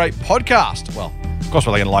 Thanks for a great podcast. Well, of course,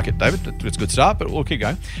 we're going to like it, David. It's a good start, but we'll keep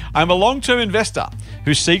going. I'm a long-term investor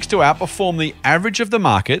who seeks to outperform the average of the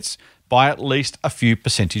markets by at least a few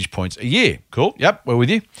percentage points a year. Cool. Yep, we're with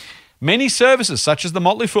you. Many services such as the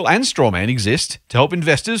Motley Fool and Strawman exist to help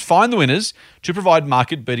investors find the winners to provide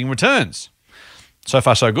market-beating returns. So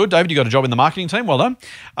far, so good. David, you got a job in the marketing team. Well done.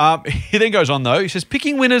 He then goes on, though. He says,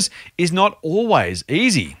 picking winners is not always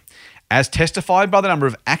easy, as testified by the number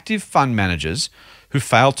of active fund managers who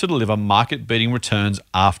fail to deliver market-beating returns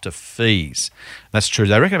after fees. That's true.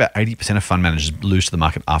 They reckon about 80% of fund managers lose to the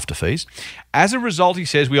market after fees. As a result, he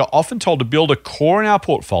says, we are often told to build a core in our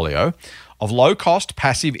portfolio of low-cost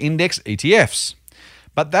passive index ETFs.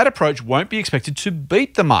 But that approach won't be expected to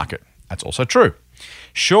beat the market. That's also true.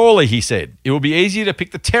 Surely, he said, it will be easier to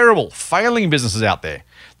pick the terrible, failing businesses out there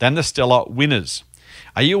than the stellar winners.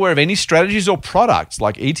 Are you aware of any strategies or products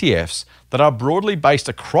like ETFs that are broadly based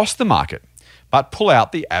across the market but pull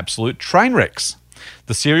out the absolute train wrecks?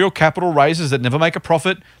 The serial capital raisers that never make a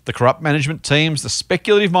profit, the corrupt management teams, the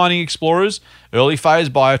speculative mining explorers, early phase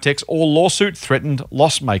biotechs, or lawsuit-threatened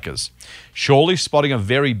loss makers. Surely spotting a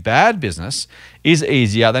very bad business is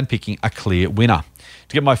easier than picking a clear winner.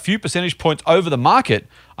 To get my few percentage points over the market,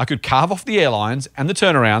 I could carve off the airlines and the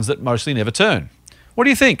turnarounds that mostly never turn. What do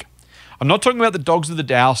you think? I'm not talking about the dogs of the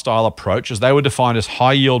Dow style approach, as they were defined as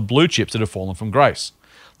high-yield blue chips that have fallen from grace.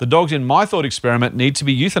 The dogs in my thought experiment need to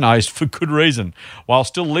be euthanized for good reason, while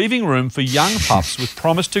still leaving room for young pups with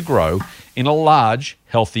promise to grow in a large,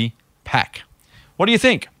 healthy pack. What do you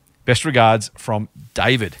think? Best regards from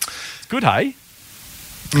David. Good, hey?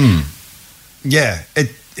 Yeah,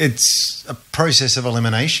 it's a process of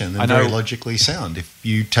elimination and very logically sound. If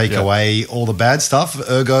you take away all the bad stuff,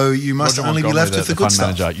 ergo you must only be left with the good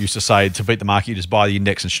stuff. Manager used to say to beat the market, you just buy the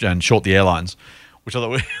index and short the airlines, which I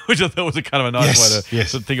thought was a kind of a nice way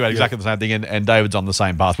to think about exactly the same thing. And David's on the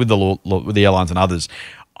same path with the airlines and others.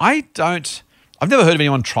 I've never heard of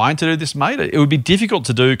anyone trying to do this, mate. It would be difficult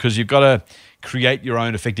to do because you've got to create your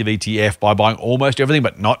own effective ETF by buying almost everything,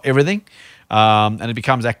 but not everything. And it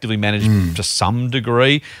becomes actively managed to some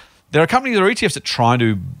degree. There are companies that are ETFs that try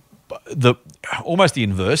and do almost the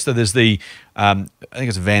inverse. So there's I think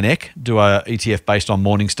it's Van Eck, do a ETF based on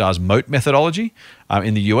Morningstar's moat methodology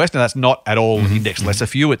in the US. Now that's not at all index lesser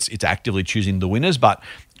for you. It's actively choosing the winners, but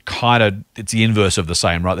it's the inverse of the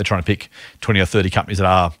same, right? They're trying to pick 20 or 30 companies that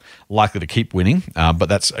are likely to keep winning. But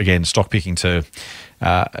that's, again, stock picking to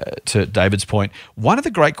David's point. One of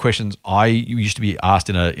the great questions I used to be asked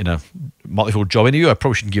in a Motley Fool job interview, I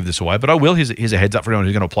probably shouldn't give this away, but I will. Here's a heads up for anyone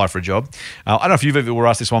who's going to apply for a job. I don't know if you've ever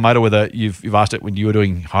asked this one, mate, or whether you've asked it when you were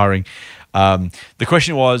doing hiring. The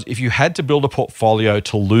question was, if you had to build a portfolio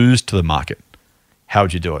to lose to the market, how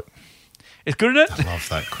would you do it? It's good, isn't it? I love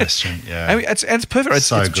that question. Yeah, I mean, it's perfect. It's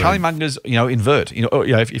good. Charlie Munger's, invert. If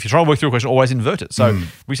you're trying to work through a question, always invert it. So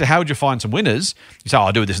we say, how would you find some winners? You say,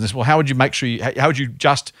 I'll do this and this. Well, how would you make sure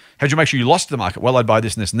make sure you lost to the market? Well, I'd buy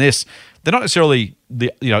this and this and this. They're not necessarily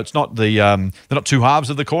it's not they're not two halves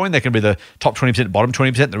of the coin. They can be the top 20%, bottom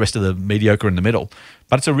 20%, and the rest of the mediocre in the middle.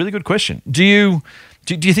 But it's a really good question. Do you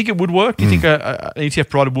think it would work? Do you think an ETF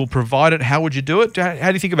provider will provide it? How would you do it? How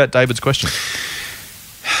do you think about David's question?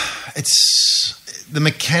 The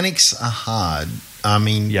mechanics are hard. I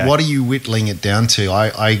mean, what are you whittling it down to?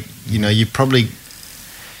 You probably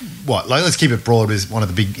let's keep it broad with one of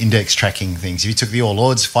the big index tracking things. If you took the All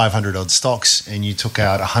Ords 500 odd stocks and you took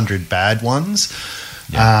out 100 bad ones,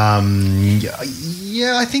 I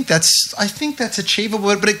think that's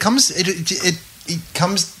achievable. But it comes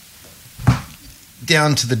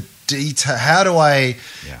down to the detail. How do I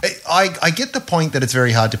get the point that it's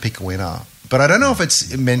very hard to pick a winner. But I don't know if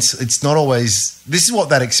it's immense. It's not always. This is what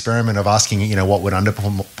that experiment of asking, what would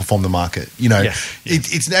underperform the market.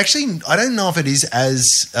 It's actually. I don't know if it is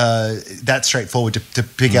as that straightforward to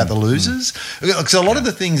pick out the losers. Because a lot of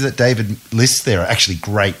the things that David lists there are actually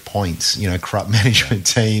great points. Corrupt management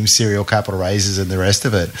teams, serial capital raises, and the rest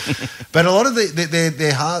of it. But a lot of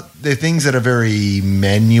they're things that are very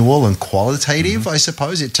manual and qualitative. I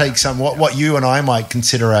suppose it takes what you and I might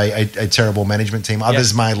consider a terrible management team.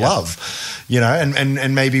 Others may love.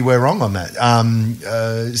 And maybe we're wrong on that.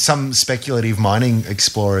 Some speculative mining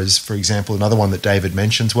explorers, for example, another one that David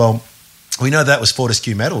mentions, well, we know that was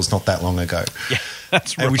Fortescue Metals not that long ago. Yeah,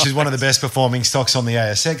 that's right. Which is one of the best performing stocks on the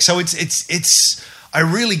ASX. So it's I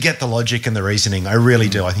really get the logic and the reasoning. I really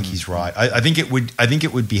do. I think he's right. I think it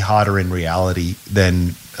would be harder in reality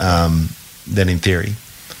than in theory.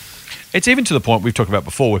 It's even to the point we've talked about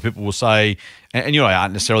before where people will say, and I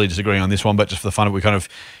aren't necessarily disagreeing on this one, but just for the fun of it, we kind of,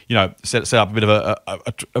 set up a bit of a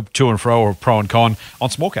to and fro or pro and con on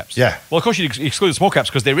small caps. Yeah. Well, of course, you'd exclude the small caps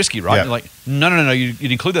because they're risky, right? Yeah. You're like, no,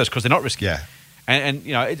 you'd include those because they're not risky. Yeah. And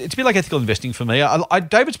it's a bit like ethical investing for me.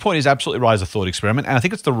 David's point is absolutely right as a thought experiment, and I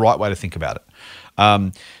think it's the right way to think about it.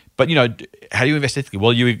 But, how do you invest ethically?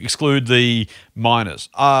 Well, you exclude the miners.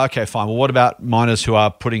 Okay, fine. Well, what about miners who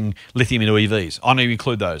are putting lithium into EVs? I know you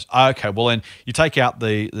include those. Okay, well, then you take out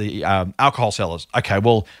the alcohol sellers. Okay,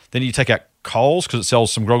 well, then you take out Coles because it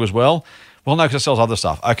sells some grog as well. Well, no, because it sells other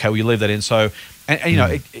stuff. Okay, well, you leave that in. So,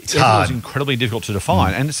 it's hard. It's incredibly difficult to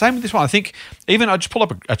define. And the same with this one. I think even I just pull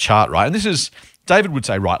up a chart, right? And this is, David would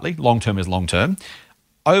say rightly, long-term is long-term.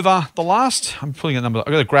 Over the last, I'm pulling a number, I've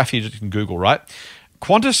got a graph here just in Google, right?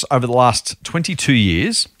 Qantas over the last 22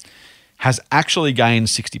 years has actually gained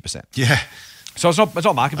 60%. Yeah. So it's not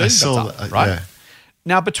market beating, that's up, right? Yeah.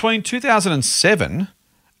 Now, between 2007,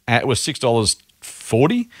 it was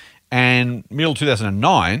 $6.40, and middle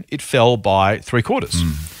 2009, it fell by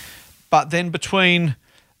 3/4. But then between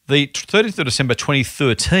the 30th of December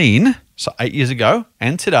 2013, so 8 years ago,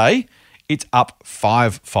 and today, it's up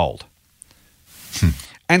 5-fold.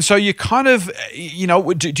 And so you kind of,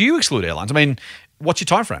 do you exclude airlines? I mean, what's your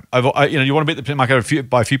time frame? You want to beat the market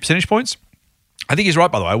by a few percentage points? I think he's right,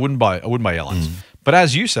 by the way. I wouldn't buy airlines. But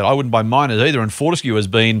as you said, I wouldn't buy miners either. And Fortescue has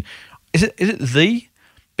been, is it the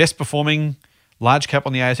best performing large cap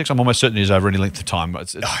on the ASX? I'm almost certain it is over any length of time.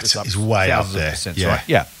 It's way up there. Right?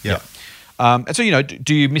 Yeah. And so,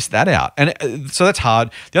 do you miss that out? And so that's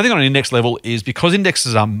hard. The other thing on an index level is because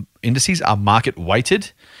indices are market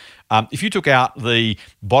weighted. If you took out the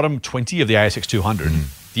bottom 20 of the ASX 200,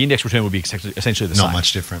 the index return would be essentially the same. Not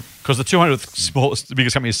much different. Because the 200th the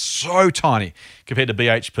biggest company is so tiny compared to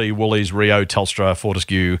BHP, Woolies, Rio, Telstra,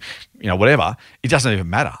 Fortescue, whatever. It doesn't even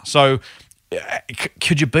matter. So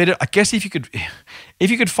could you beat it? I guess if you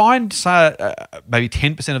could find, say, maybe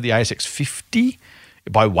 10% of the ASX 50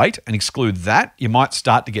 by weight and exclude that, you might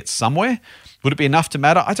start to get somewhere. Would it be enough to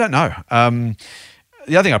matter? I don't know.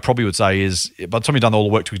 The other thing I probably would say is, by the time you've done all the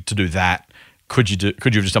work to do that, could you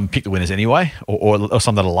have just pick the winners anyway, or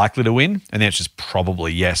some that are likely to win? And the answer is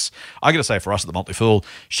probably yes. I got to say, for us at the Motley Fool,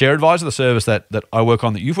 Share Advisor, the service that I work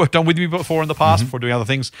on, that you've worked on with me before in the past, before doing other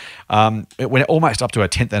things, it went almost up to our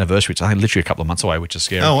 10th anniversary, which I think literally a couple of months away, which is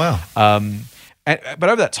scary. Oh wow! But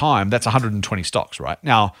over that time, that's 120 stocks, right?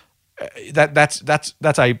 Now, that's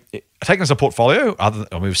taken as a portfolio.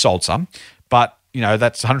 We've sold some, but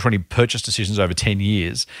that's 120 purchase decisions over 10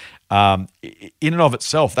 years. In and of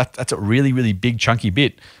itself, that's a really, really big chunky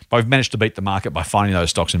bit. But we've managed to beat the market by finding those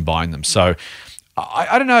stocks and buying them. So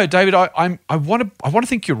I don't know, David. I want to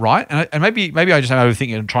think you're right, and maybe I just am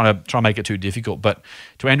overthinking and trying to make it too difficult. But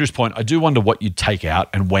to Andrew's point, I do wonder what you'd take out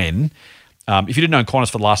and when. If you didn't own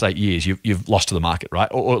Qantas for the last 8 years, you've lost to the market, right?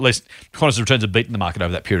 Or at least Qantas' returns have beaten the market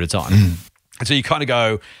over that period of time. And so you kind of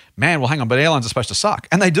go, man, well, hang on, but airlines are supposed to suck.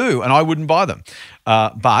 And they do, and I wouldn't buy them.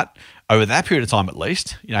 But over that period of time at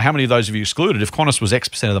least, how many of those have you excluded? If Qantas was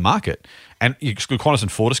X% of the market, and you exclude Qantas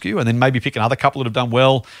and Fortescue, and then maybe pick another couple that have done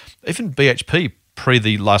well, even BHP pre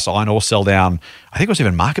the last iron ore sell down, I think it was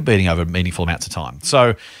even market beating over meaningful amounts of time.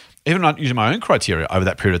 So even not using my own criteria over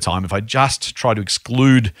that period of time, if I just try to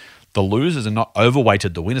exclude the losers and not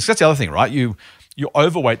overweighted the winners, that's the other thing, right? You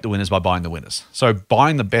overweight the winners by buying the winners. So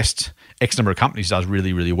buying the best X number of companies does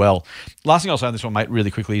really, really well. Last thing I'll say on this one, mate,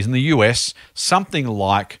 really quickly, is in the US, something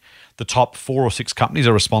like the top 4 or 6 companies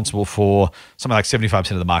are responsible for something like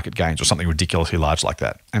 75% of the market gains or something ridiculously large like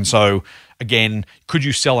that. And so, again, could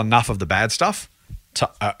you sell enough of the bad stuff to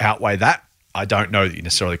outweigh that? I don't know that you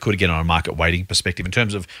necessarily could, again, on a market weighting perspective in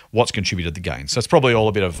terms of what's contributed to the gains. So it's probably all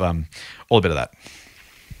a bit of that.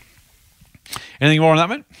 Anything more on that,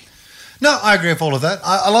 mate? No, I agree with all of that.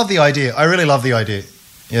 I love the idea. I really love the idea.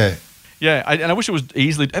 Yeah. Yeah, and I wish it was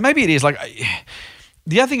easily, and maybe it is. Like,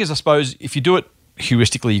 the other thing is, I suppose, if you do it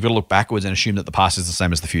heuristically, you've got to look backwards and assume that the past is the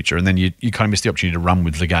same as the future, and then you kind of miss the opportunity to run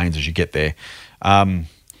with the gains as you get there.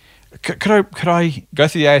 Could I go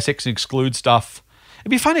through the ASX and exclude stuff? It'd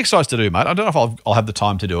be a fun exercise to do, mate. I don't know if I'll have the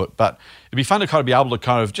time to do it, but it'd be fun to kind of be able to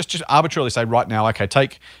kind of just arbitrarily say right now, okay,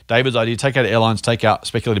 take David's idea, take out airlines, take out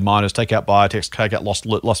speculative miners, take out biotechs, take out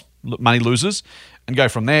lost money losers, and go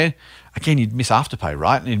from there. Again, you'd miss Afterpay,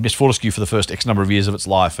 right? And you'd miss Fortescue for the first X number of years of its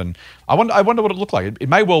life. And I wonder what it looked like. It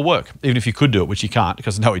may well work, even if you could do it, which you can't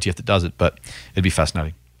because there's no ETF that does it, but it'd be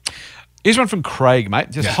fascinating. Here's one from Craig, mate.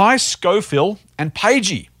 It says, Hi, Schofield and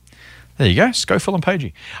Pagey. There you go, Schofield and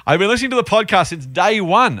Pagey. I've been listening to the podcast since day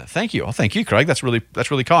one. Thank you. Oh, thank you, Craig. That's really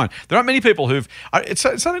kind. There aren't many people who've. It's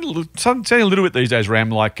sounding a little bit these days,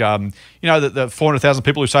 Ram. Like the 400,000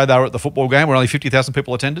 people who say they were at the football game where only 50,000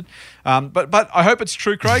 people attended. But I hope it's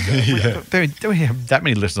true, Craig. Don't we have that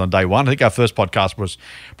many listeners on day one? I think our first podcast was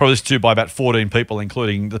probably listened to by about 14 people,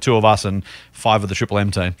 including the 2 of us and 5 of the Triple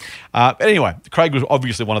M team. Anyway, Craig was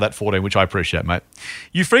obviously one of that 14, which I appreciate, mate.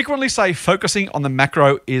 You frequently say focusing on the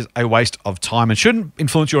macro is a waste of time and shouldn't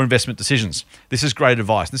influence your investment decisions. This is great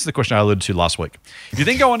advice. This is the question I alluded to last week. You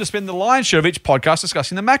then go on to spend the lion's share of each podcast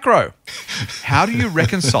discussing the macro. How do you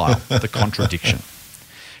reconcile the contradiction?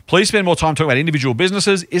 Please spend more time talking about individual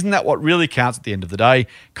businesses. Isn't that what really counts at the end of the day?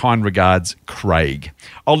 Kind regards, Craig.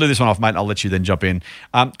 I'll do this one off, mate, and I'll let you then jump in.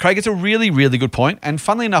 Craig, it's a really, really good point. And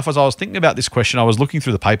funnily enough, as I was thinking about this question, I was looking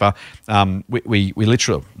through the paper. We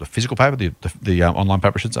literally, the physical paper, the online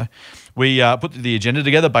paper, I should say. We put the agenda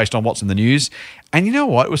together based on what's in the news. And you know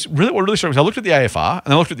what? What really struck me was I looked at the AFR,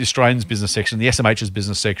 and I looked at the Australians business section, the SMH's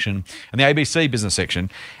business section, and the ABC business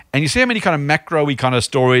section. And you see how many kind of macro-y kind of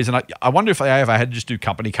stories. And I wonder if the AFR had to just do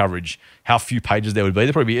company coverage, how few pages there would be.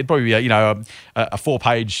 It'd probably be a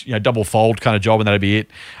 4-page, double fold kind of job, and that'd be it.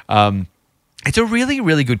 It's a really,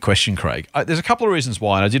 really good question, Craig. There's a couple of reasons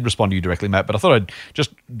why, and I did respond to you directly, Matt, but I thought I'd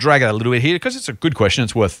just drag it a little bit here because it's a good question.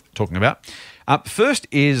 It's worth talking about. First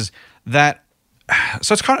is that,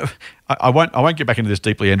 so it's kind of, I won't get back into this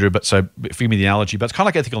deeply, Andrew, but so forgive me the analogy, but it's kind of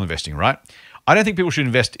like ethical investing, right? I don't think people should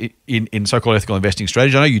invest in so-called ethical investing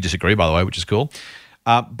strategies. I know you disagree, by the way, which is cool,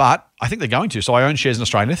 but I think they're going to. So I own shares in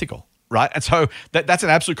Australian Ethical, right? And so that's an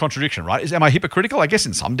absolute contradiction, right? Am I hypocritical? I guess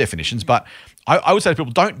in some definitions, but I would say to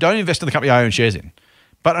people, don't invest in the company I own shares in.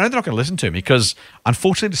 But I know they're not going to listen to me because,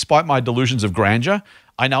 unfortunately, despite my delusions of grandeur,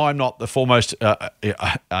 I know I'm not the foremost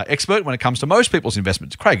expert when it comes to most people's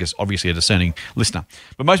investments. Craig is obviously a discerning listener,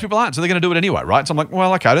 but most people aren't, so they're going to do it anyway, right? So I'm like,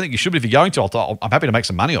 well, okay, I don't think you should, but if you're going to, I'm happy to make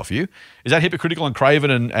some money off you. Is that hypocritical and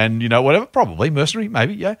craven and whatever? Probably. Mercenary,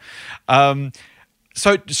 maybe, yeah.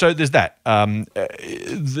 So there's that.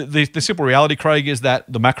 The simple reality, Craig, is that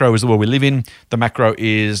the macro is the world we live in. The macro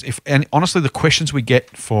is, and honestly, the questions we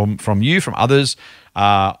get from you, from others,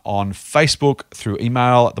 on Facebook, through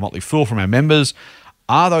email, at the Motley Fool, from our members,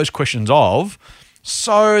 are those questions of,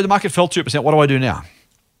 so the market fell 2%, what do I do now?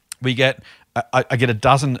 We get, I get a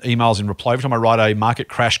dozen emails in reply every time I write a market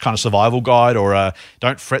crash kind of survival guide or a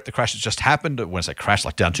don't fret, the crash has just happened. When I say crash,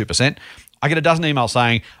 like down 2%, I get a dozen emails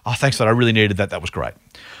saying, oh, thanks for that, I really needed that, that was great.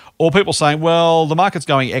 Or people saying, well, the market's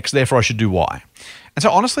going X, therefore I should do Y. And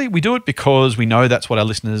so honestly, we do it because we know that's what our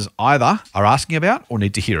listeners either are asking about or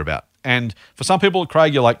need to hear about. And for some people,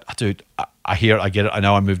 Craig, you're like, oh, dude, I hear it, I get it, I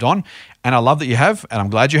know I moved on. And I love that you have, and I'm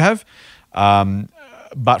glad you have.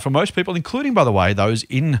 But for most people, including, by the way, those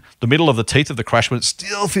in the middle of the teeth of the crash when it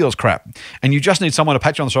still feels crap, and you just need someone to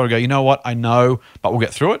pat you on the shoulder and go, you know what, I know, but we'll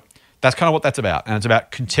get through it. That's kind of what that's about. And it's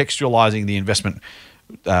about contextualizing the investment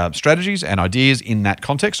strategies and ideas in that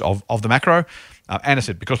context of the macro. And I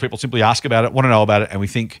said, because people simply ask about it, want to know about it, and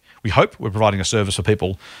we hope we're providing a service for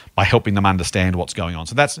people by helping them understand what's going on.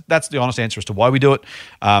 So that's the honest answer as to why we do it.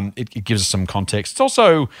 It gives us some context. It's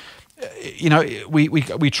also,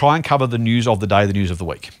 we try and cover the news of the day, the news of the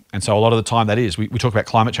week. And so a lot of the time that is, we talk about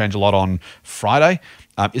climate change a lot on Friday.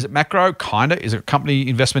 Is it macro? Kind of. Is it company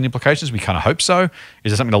investment implications? We kind of hope so.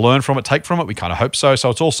 Is there something to learn from it, take from it? We kind of hope so.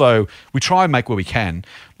 So it's also, we try and make where we can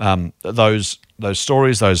those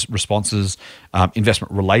stories, those responses,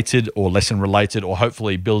 investment related or lesson related, or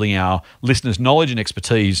hopefully building our listeners' knowledge and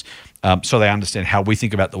expertise so they understand how we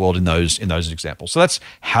think about the world in those examples. So that's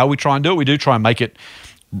how we try and do it. We do try and make it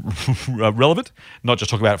relevant, not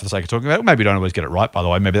just talk about it for the sake of talking about it. Maybe we don't always get it right, by the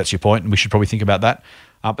way. Maybe that's your point, and we should probably think about that.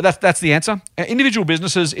 But that's the answer. Individual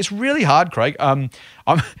businesses, it's really hard, Craig. I'm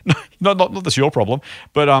not that's your problem,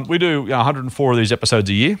 but we do 104 of these episodes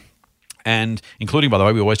a year. And including, by the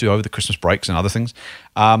way, we always do over the Christmas breaks and other things.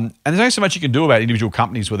 And there's only so much you can do about individual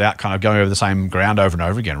companies without kind of going over the same ground over and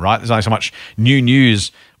over again, right? There's only so much new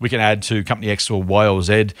news we can add to company X or Y or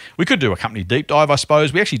Z. We could do a company deep dive, I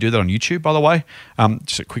suppose. We actually do that on YouTube, by the way.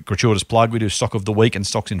 Just a quick gratuitous plug. We do Stock of the Week and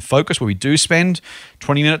Stocks in Focus, where we do spend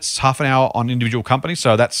 20 minutes, half an hour on individual companies.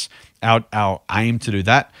 So that's our aim to do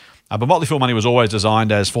that. But Motley Fool Money was always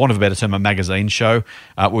designed as, for want of a better term, a magazine show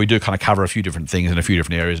where we do kind of cover a few different things in a few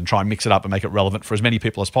different areas and try and mix it up and make it relevant for as many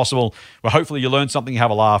people as possible, where hopefully you learn something, you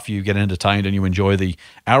have a laugh, you get entertained, and you enjoy the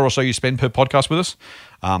hour or so you spend per podcast with us.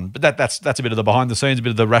 But that's a bit of the behind the scenes, a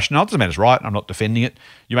bit of the rationale. It doesn't mean it's right. I'm not defending it.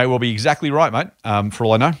 You may well be exactly right, mate, for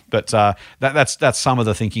all I know. But that's some of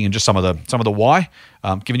the thinking and just some of the why,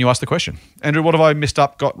 giving you asked the question. Andrew, what have I missed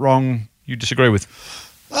up, got wrong, you disagree with?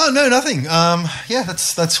 Oh, no, nothing.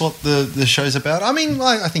 That's what the show's about. I mean,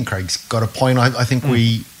 I think Craig's got a point. I think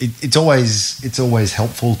it's always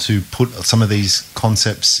helpful to put some of these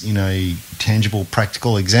concepts in a tangible,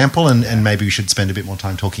 practical example, and maybe we should spend a bit more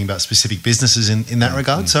time talking about specific businesses in that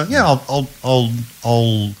regard. So yeah,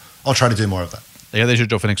 I'll try to do more of that. Yeah, there's your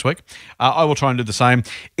job for next week. I will try and do the same.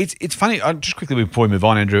 It's funny, just quickly before we move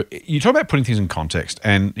on, Andrew, you talk about putting things in context,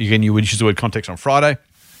 and again, you used the word context on Friday.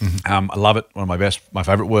 Mm-hmm. I love it. One of my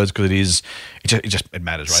favorite words, because it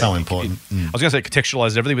matters, right? So important. I was going to say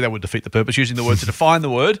contextualize everything, but that would defeat the purpose. Using the word to define the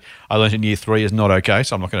word, I learned in year 3 is not okay,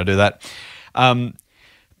 so I'm not going to do that.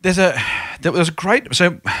 There was a great.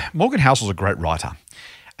 So Morgan Housel's a great writer,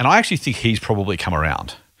 and I actually think he's probably come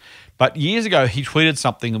around. But years ago, he tweeted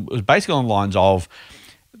something that was basically on the lines of,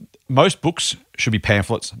 most books should be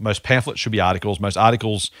pamphlets, most pamphlets should be articles, most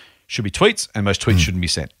articles should be tweets, and most tweets shouldn't be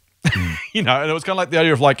sent. And it was kind of like the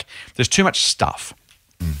idea of like, there's too much stuff.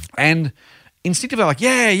 And instinctively I'm like,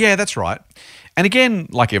 yeah, that's right. And again,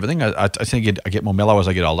 like everything, I think I get more mellow as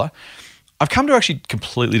I get older. I've come to actually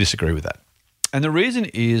completely disagree with that. And the reason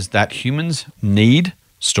is that humans need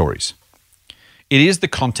stories. It is the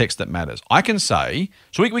context that matters. I can say,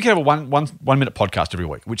 so we can have a one minute podcast every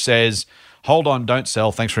week, which says, hold on, don't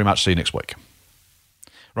sell, thanks very much, see you next week.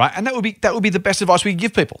 Right? And that would be the best advice we could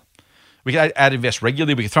give people. We could add invest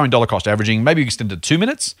regularly. We could throw in dollar cost averaging. Maybe we could extend it to 2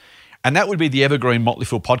 minutes. And that would be the evergreen Motley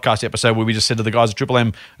Fool podcast episode where we just said to the guys at Triple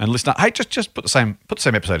M and listener, hey, just put the same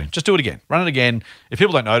episode in. Just do it again. Run it again. If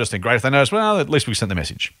people don't notice, then great. If they notice, well, at least we sent the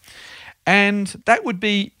message. And that would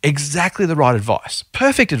be exactly the right advice.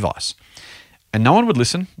 Perfect advice. And no one would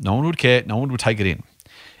listen. No one would care. No one would take it in.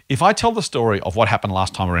 If I tell the story of what happened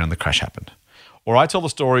last time around the crash happened, or I tell the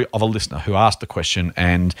story of a listener who asked the question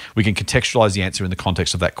and we can contextualize the answer in the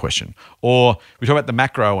context of that question. Or we talk about the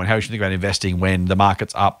macro and how we should think about investing when the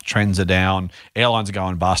market's up, trends are down, airlines are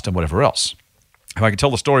going bust and whatever else. If I can tell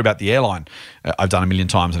the story about the airline, I've done a million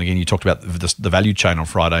times. And again, you talked about the value chain on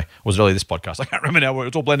Friday. Or was it earlier this podcast? I can't remember now.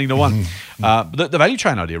 It's all blending to one. But the value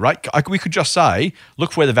chain idea, right? We could just say,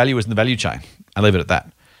 look where the value is in the value chain and leave it at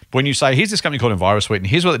that. But when you say, here's this company called EnviroSuite and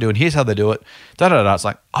here's what they do and here's how they do it, it's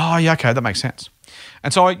like, oh, yeah, okay, that makes sense.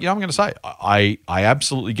 And so, I'm going to say, I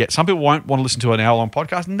absolutely get, some people won't want to listen to an hour-long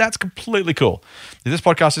podcast, and that's completely cool. If this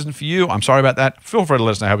podcast isn't for you, I'm sorry about that. Feel free to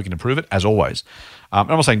let us know how we can improve it, as always. I'm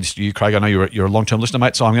not saying this to you, Craig. I know you're a long-term listener,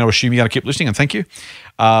 mate, so I'm going to assume you're going to keep listening, and thank you.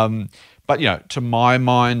 But, to my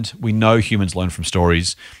mind, we know humans learn from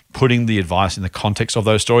stories, putting the advice in the context of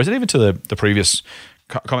those stories, and even to the previous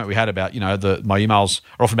comment we had about, my emails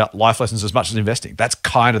are often about life lessons as much as investing. That's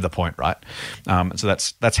kind of the point, right? So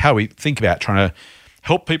that's how we think about trying to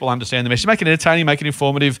help people understand the message, make it entertaining, make it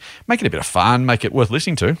informative, make it a bit of fun, make it worth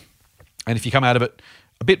listening to. And if you come out of it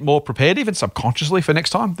a bit more prepared, even subconsciously for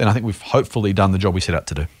next time, then I think we've hopefully done the job we set out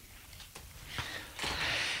to do.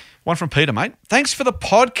 One from Peter, mate. Thanks for the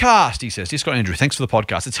podcast, he says. Dear Scott and Andrew, thanks for the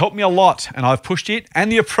podcast. It's helped me a lot, and I've pushed it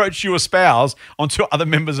and the approach you espouse onto other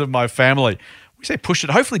members of my family. We say push it,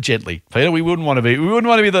 hopefully gently, Peter. We wouldn't want to be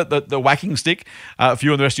the whacking stick for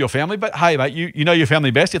you and the rest of your family. But hey, mate, you know your family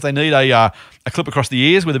best. If they need a clip across the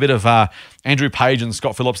ears with a bit of Andrew Page and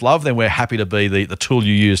Scott Phillips love, then we're happy to be the tool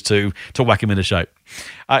you use to whack him into shape.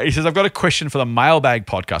 He says, I've got a question for the Mailbag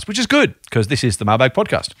podcast, which is good because this is the Mailbag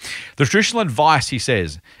podcast. The traditional advice, he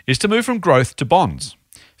says, is to move from growth to bonds,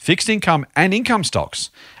 fixed income and income stocks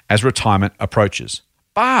as retirement approaches.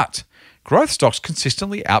 But growth stocks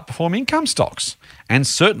consistently outperform income stocks and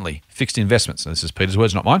certainly fixed investments. And this is Peter's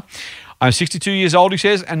words, not mine. I'm 62 years old, he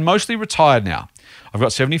says, and mostly retired now. I've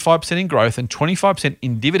got 75% in growth and 25%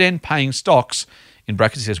 in dividend-paying stocks, in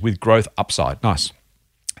brackets, he says, with growth upside. Nice.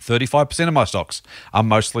 35% of my stocks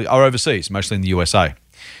are overseas, mostly in the USA.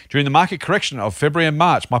 During the market correction of February and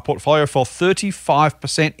March, my portfolio fell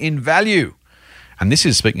 35% in value. And this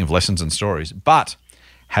is speaking of lessons and stories, but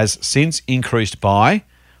has since increased by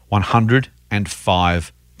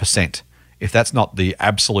 105%. If that's not the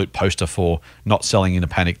absolute poster for not selling in a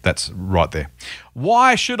panic, that's right there.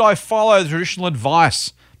 Why should I follow the traditional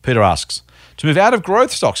advice, Peter asks, to move out of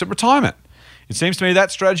growth stocks at retirement? It seems to me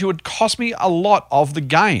that strategy would cost me a lot of the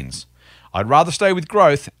gains. I'd rather stay with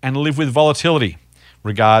growth and live with volatility.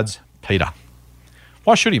 Regards, Peter.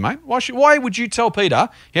 Why should he, mate? Why would you tell Peter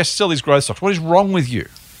he has to sell his growth stocks? What is wrong with you?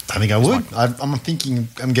 I think I would. I'm thinking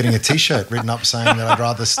I'm getting a T-shirt written up saying that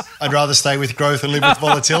I'd rather stay with growth and live with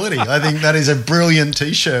volatility. I think that is a brilliant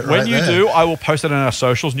T-shirt. When you do, I will post it on our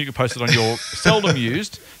socials, and you can post it on your seldom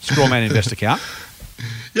used Strawman Invest account.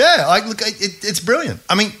 Yeah, it's brilliant.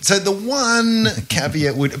 I mean, so the one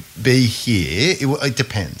caveat would be here, it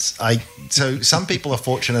depends. So some people are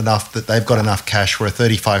fortunate enough that they've got enough cash where a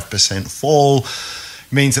 35% fall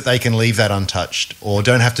means that they can leave that untouched or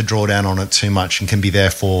don't have to draw down on it too much and can be there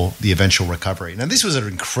for the eventual recovery. Now, this was an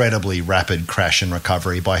incredibly rapid crash and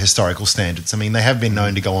recovery by historical standards. I mean, they have been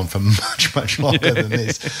known to go on for much, much longer than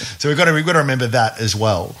this. So we've got to remember that as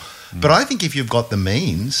well. But I think if you've got the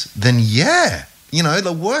means, then yeah,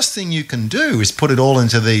 the worst thing you can do is put it all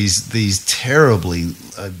into these terribly,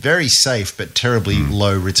 very safe but terribly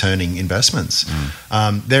low returning investments.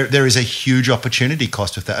 There is a huge opportunity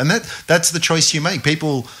cost with that, and that's the choice you make.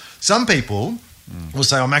 Some people will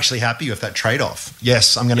say, "I'm actually happy with that trade-off.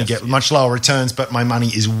 Yes, I'm going to get much lower returns, but my money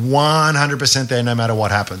is 100% there no matter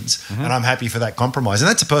what happens, and I'm happy for that compromise." And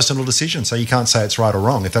that's a personal decision, so you can't say it's right or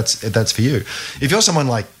wrong if that's for you. If you're someone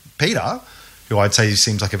like Peter, who I'd say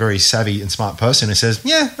seems like a very savvy and smart person, who says,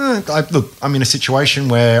 I'm in a situation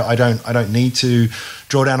where I don't need to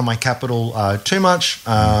draw down on my capital too much.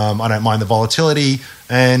 I don't mind the volatility.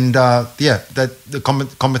 And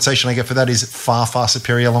the compensation I get for that is far, far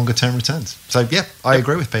superior longer term returns. So, yeah, I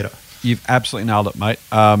agree with Peter. You've absolutely nailed it, mate.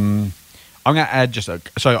 I'm going to add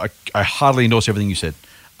I hardly endorse everything you said.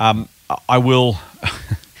 I will,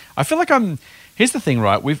 I feel like here's the thing,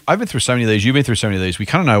 right? I've been through so many of these. You've been through so many of these. We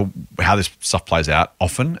kind of know how this stuff plays out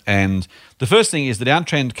often. And the first thing is the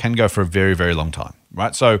downtrend can go for a very, very long time,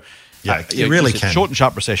 right? So it really can. Short and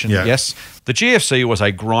sharp recession, yes. The GFC was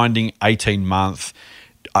a grinding 18-month.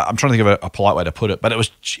 I'm trying to think of a polite way to put it, but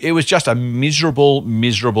it was just a miserable,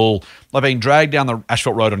 like being dragged down the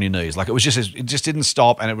asphalt road on your knees. Like it just didn't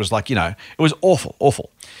stop, and it was like it was awful.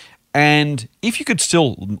 And if you could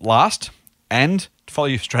still last and follow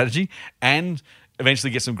your strategy and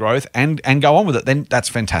eventually get some growth and go on with it, then that's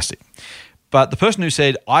fantastic. But the person who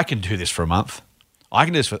said, I can do this for a month, I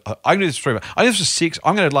can do this for 3 months, I can do this for 6,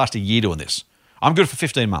 I'm going to last a year doing this. I'm good for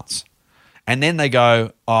 15 months. And then they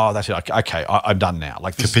go, oh, that's it. Okay, I'm done now.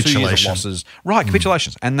 Like this is 2 years of losses. Right,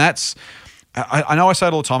 capitulations. And that's, I know I say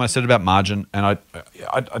it all the time. I said it about margin, and I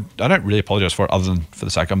don't really apologize for it other than for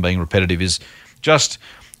the sake I'm being repetitive, is just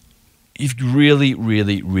you've really,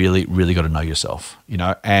 really, really, really got to know yourself,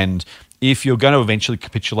 and if you're going to eventually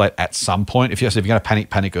capitulate at some point, if you're going to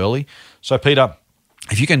panic early. So Peter,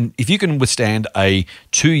 if you can withstand a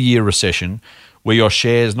 2-year recession where your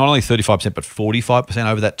shares not only 35% but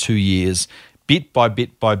 45% over that 2 years, bit by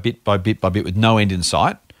bit with no end in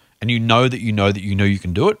sight, and you know you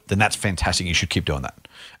can do it, then that's fantastic. You should keep doing that.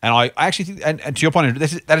 And I actually think, and to your point,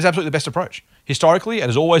 that is absolutely the best approach. Historically, it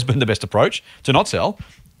has always been the best approach to not sell,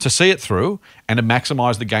 to see it through and to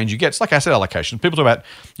maximize the gains you get. It's like asset allocation. People talk about,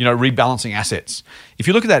 rebalancing assets. If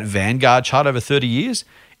you look at that Vanguard chart over 30 years,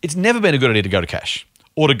 it's never been a good idea to go to cash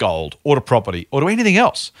or to gold or to property or to anything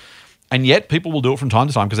else. And yet people will do it from time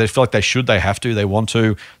to time because they feel like they should, they have to, they want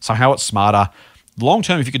to. Somehow it's smarter. Long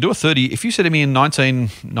term, if you could do a 30, if you said to me in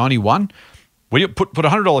 1991, well, you put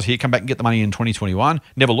 $100 here, come back and get the money in 2021,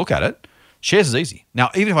 never look at it, shares is easy. Now,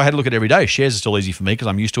 even if I had to look at it every day, shares is still easy for me because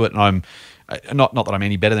I'm used to it, and I'm not that I'm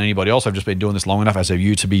any better than anybody else. I've just been doing this long enough, as have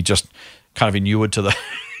you, to be just kind of inured to the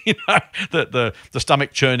the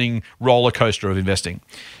stomach churning roller coaster of investing.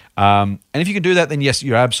 And if you can do that, then yes,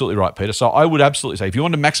 you're absolutely right, Peter. So I would absolutely say if you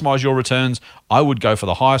want to maximize your returns, I would go for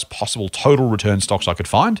the highest possible total return stocks I could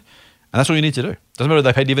find. And that's what you need to do. Doesn't matter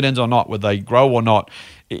whether they pay dividends or not, whether they grow or not.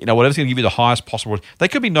 Whatever's going to give you the highest possible. They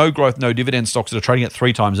could be no growth, no dividend stocks that are trading at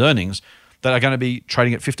 3 times earnings that are going to be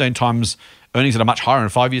trading at 15 times earnings that are much higher in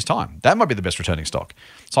 5 years' time. That might be the best returning stock.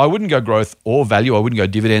 So I wouldn't go growth or value. I wouldn't go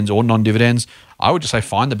dividends or non-dividends. I would just say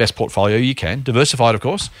find the best portfolio you can, diversified, of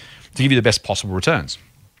course, to give you the best possible returns,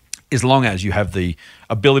 as long as you have the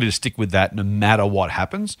ability to stick with that no matter what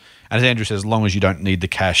happens. And as Andrew says, as long as you don't need the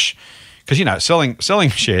cash. Because, selling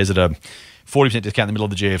shares at a 40% discount in the middle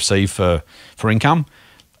of the GFC for income,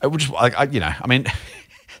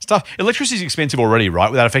 stuff. Electricity is expensive already,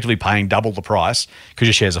 right? Without effectively paying double the price because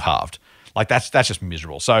your shares have halved. Like that's just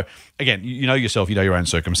miserable. So again, you know yourself, you know your own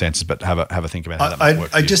circumstances, but have a think about how that might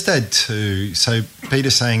work. I just add to, so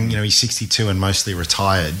Peter's saying he's 62 and mostly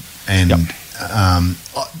retired, and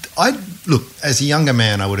I look, as a younger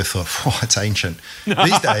man, I would have thought, it's ancient.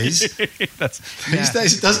 These days,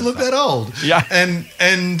 it doesn't look that old. Yeah, and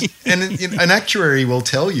an actuary will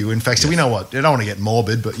tell you. In fact, so we know what. I don't want to get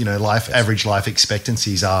morbid, but average life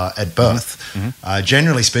expectancies are at birth. Mm-hmm.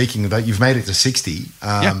 Generally speaking, that you've made it to 60,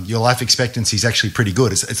 your life expectancy is actually pretty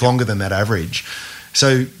good. It's longer than that average.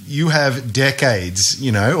 So you have decades,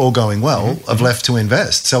 all going well, of left to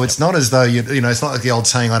invest. So it's not as though it's not like the old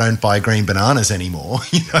saying, "I don't buy green bananas anymore,"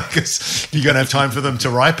 because you're going to have time for them to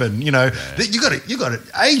ripen. You got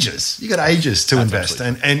ages. You got ages to invest,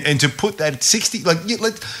 and to put that 60.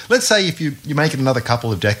 Let's say if you make it another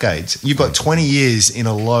couple of decades, you've got 20 years in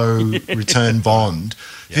a low return bond.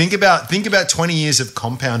 Think about 20 years of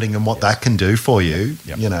compounding and what that can do for you,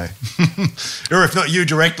 or if not you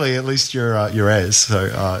directly, at least your heirs.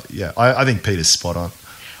 So I think Peter's spot on.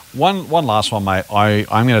 One last one, mate.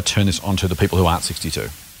 I'm going to turn this on to the people who aren't 62.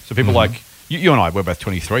 So people like you and I, we're both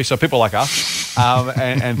 23. So people like us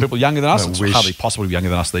and people younger than us. It's hardly possible to be younger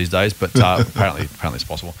than us these days, but apparently it's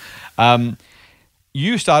possible.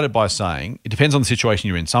 You started by saying it depends on the situation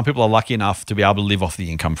you're in. Some people are lucky enough to be able to live off the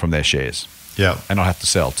income from their shares. Yeah. And not have to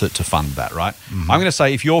sell to fund that, right? Mm-hmm. I'm going to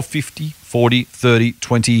say if you're 50, 40, 30,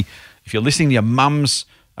 20, if you're listening to your mum's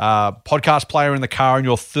podcast player in the car and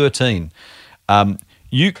you're 13,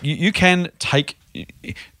 you can take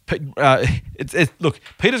look,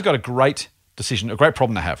 Peter's got a great decision, a great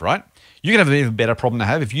problem to have, right? You can have an even better problem to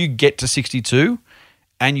have if you get to 62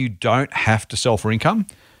 and you don't have to sell for income.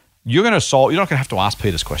 You're not going to have to ask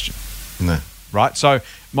Peter's question. No. Right? So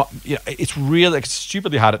it's really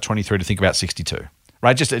stupidly hard at 23 to think about 62.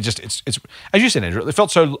 Right? It's as you said, Andrew, it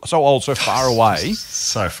felt so old, so far away.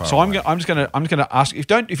 So far so away. I'm just gonna ask, if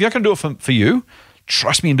you're not gonna do it for you,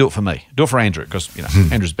 trust me and do it for me. Do it for Andrew, because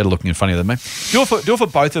Andrew's better looking and funnier than me. Do it for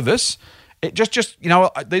both of us. It just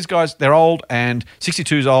these guys, they're old, and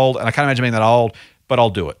 62's old, and I can't imagine being that old, but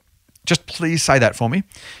I'll do it. Just please say that for me.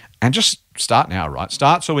 And just start now, right?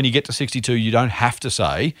 Start so when you get to 62, you don't have to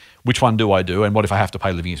say, which one do I do and what if I have to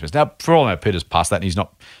pay living expenses? Now, for all I know, Peter's past that and he's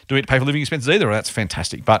not doing it to pay for living expenses either, and that's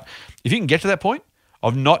fantastic. But if you can get to that point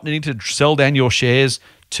of not needing to sell down your shares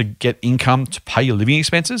to get income to pay your living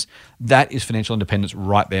expenses, that is financial independence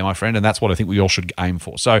right there, my friend, and that's what I think we all should aim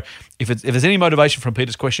for. So if there's any motivation from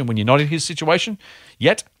Peter's question when you're not in his situation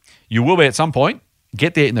yet, you will be at some point.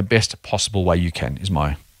 Get there in the best possible way you can is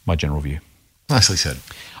my general view. Nicely said.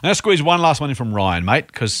 I'm going to squeeze one last one in from Ryan, mate,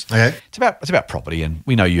 because it's about property, and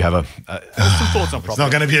we know you have some thoughts on property. It's not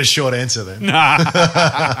going to be a short answer then.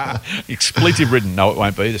 Expletive ridden. No, it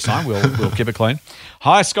won't be this time. We'll keep it clean.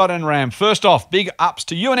 Hi, Scott and Ram. First off, big ups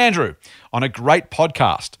to you and Andrew on a great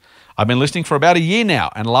podcast. I've been listening for about a year now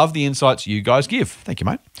and love the insights you guys give. Thank you,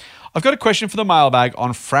 mate. I've got a question for the mailbag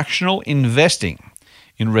on fractional investing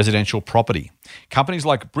in residential property. Companies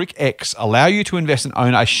like BrickX allow you to invest and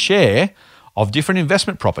own a share of different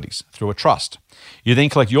investment properties through a trust. You then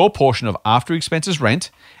collect your portion of after expenses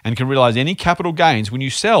rent and can realize any capital gains when you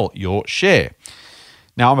sell your share.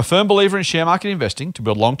 Now, I'm a firm believer in share market investing to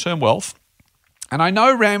build long-term wealth. And I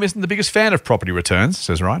know Ram isn't the biggest fan of property returns,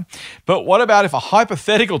 says Ryan. But what about if a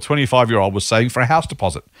hypothetical 25-year-old was saving for a house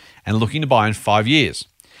deposit and looking to buy in 5 years?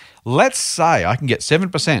 Let's say I can get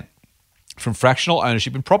 7% from fractional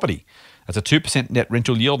ownership in property. That's a 2% net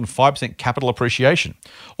rental yield and 5% capital appreciation,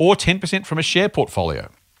 or 10% from a share portfolio.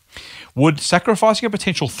 Would sacrificing a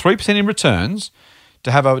potential 3% in returns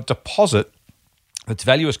to have a deposit that's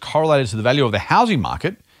value is correlated to the value of the housing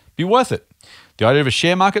market be worth it? The idea of a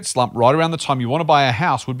share market slump right around the time you want to buy a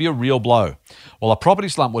house would be a real blow. While a property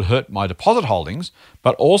slump would hurt my deposit holdings,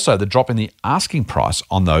 but also the drop in the asking price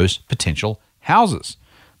on those potential houses.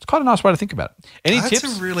 It's quite a nice way to think about it. Any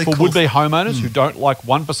tips for would-be homeowners who don't like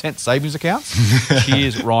 1% savings accounts?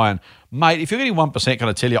 Cheers, Ryan. Mate, if you're getting 1%, can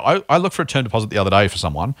I tell you, I looked for a term deposit the other day for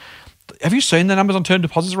someone. Have you seen the numbers on term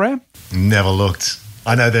deposits, Ram? Never looked.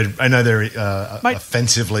 I know they're Mate,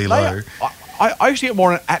 offensively low. I used to get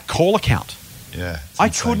more on an at-call account. Yeah, I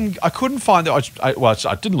couldn't find that.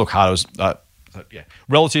 I didn't look hard. It was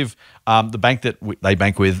relative. The bank that they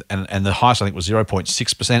bank with, and the highest I think was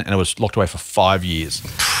 0.6%, and it was locked away for 5 years.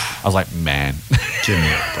 I was like, man, give me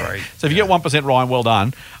a break. So if you get 1%, Ryan, well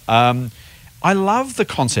done. I love the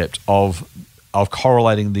concept of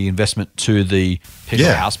correlating the investment to the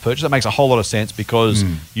house purchase. That makes a whole lot of sense because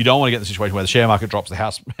you don't want to get in the situation where the share market drops, the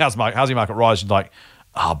housing market rises, and like,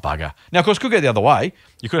 oh, bugger. Now, of course, it could go the other way.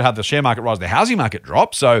 You could have the share market rise, the housing market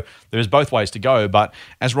drop. So there's both ways to go. But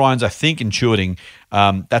as Ryan's, I think, intuiting,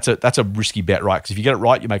 that's a risky bet, right? Because if you get it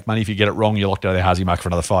right, you make money. If you get it wrong, you're locked out of the housing market for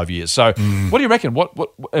another 5 years. So what do you reckon? What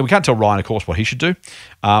we can't tell Ryan, of course, what he should do.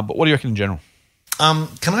 But what do you reckon in general?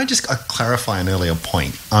 Can I just clarify an earlier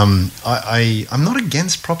point? I'm not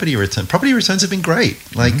against property return. Property returns have been great.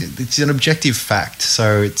 Like it's an objective fact.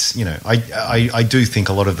 So it's I do think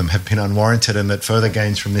a lot of them have been unwarranted, and that further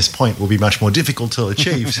gains from this point will be much more difficult to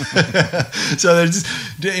achieve. So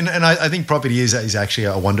I think property is actually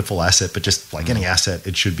a wonderful asset, but just like any asset,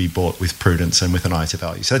 it should be bought with prudence and with an eye to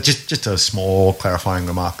value. So just a small clarifying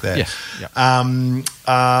remark there. Yes. Yeah.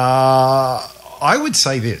 I would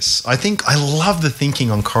say this. I think I love the thinking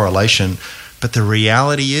on correlation, but the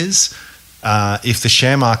reality is if the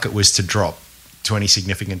share market was to drop to any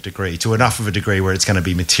significant degree, to enough of a degree where it's going to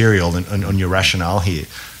be material on your rationale here,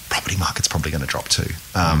 property market's probably going to drop too,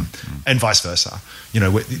 and vice versa.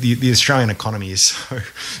 The Australian economy is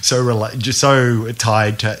so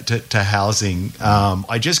tied to housing.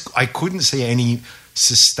 I couldn't see any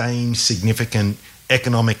sustained, significant,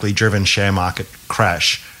 economically driven share market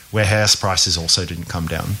crash where house prices also didn't come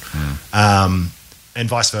down. And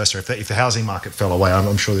vice versa. If the housing market fell away,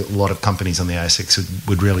 I'm sure that a lot of companies on the ASX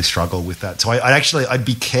would really struggle with that. So I'd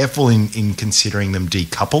be careful in considering them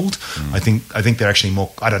decoupled. I think they're actually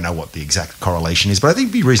more, I don't know what the exact correlation is, but I think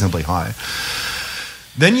it'd be reasonably high.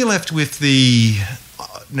 Then you're left with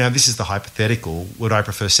now this is the hypothetical, would I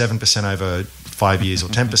prefer 7% over 5 years or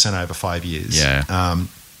 10% over 5 years? Yeah.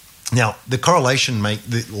 Now, the correlation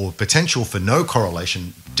or potential for no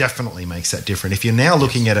correlation definitely makes that different. If you're now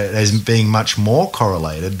looking at it as being much more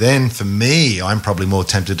correlated, then for me, I'm probably more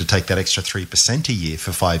tempted to take that extra 3% a year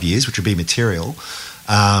for 5 years, which would be material,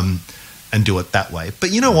 and do it that way.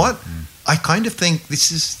 But you know what? I kind of think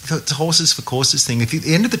this is the horses for courses thing. If at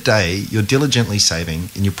the end of the day, you're diligently saving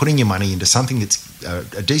and you're putting your money into something that's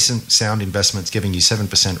a decent, sound investment, it's giving you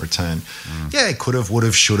 7% return. Yeah, it could have, would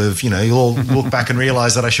have, should have. You'll all look back and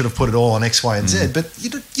realize that I should have put it all on X, Y, and Z. But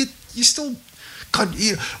you still...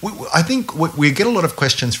 I think we get a lot of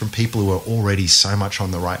questions from people who are already so much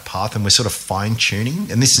on the right path, and we're sort of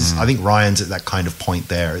fine-tuning. And this is, I think Ryan's at that kind of point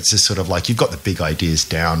there. It's just sort of like you've got the big ideas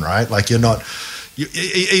down, right? Like you're not...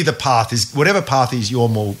 either path is whatever path is you're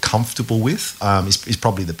more comfortable with is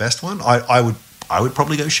probably the best one. I would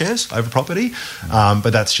probably go shares over property, but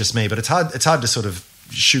that's just me. But it's hard to sort of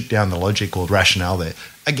shoot down the logic or rationale there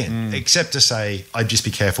again, except to say I'd just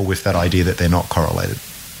be careful with that idea that they're not correlated.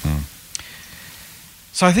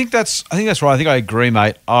 So I think that's right. I think I agree,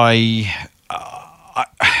 mate.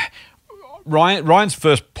 Ryan's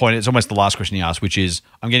first point, it's almost the last question he asked, which is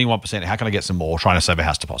I'm getting 1%. How can I get some more? Trying to save a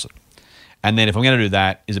house deposit. And then if I'm going to do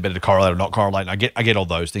that, is it better to correlate or not correlate? And I get all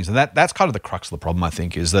those things. And that's kind of the crux of the problem, I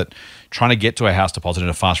think, is that trying to get to a house deposit in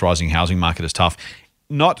a fast-rising housing market is tough.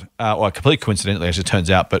 Not completely coincidentally, as it turns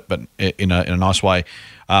out, but in a nice way.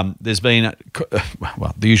 There's been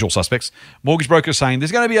the usual suspects. Mortgage brokers saying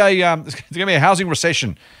there's going to be a housing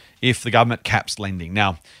recession if the government caps lending.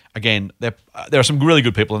 Now, again, there are some really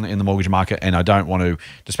good people in the mortgage market, and I don't want to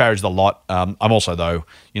disparage the lot. I'm also, though,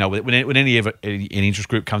 when any interest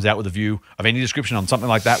group comes out with a view of any description on something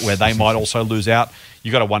like that, where they might also lose out,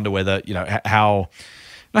 you got to wonder whether how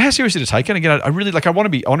seriously to take it. And again, I really I want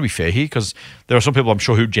to be fair here, because there are some people I'm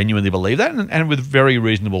sure who genuinely believe that, and with very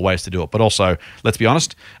reasonable ways to do it. But also, let's be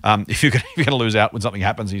honest, if you're going to lose out when something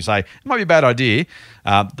happens and you say it might be a bad idea,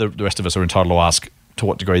 the rest of us are entitled to ask to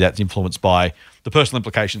what degree that's influenced by the personal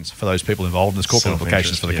implications for those people involved, and there's corporate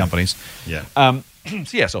implications for the companies. Yeah. So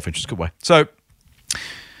self-interest, good way. So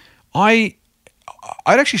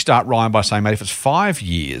I'd actually start, Ryan, by saying, mate, if it's 5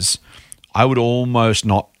 years, I would almost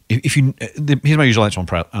not. Here's my usual answer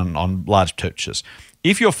on large purchases.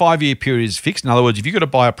 If your 5-year period is fixed, in other words, if you've got to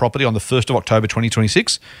buy a property on the 1st of October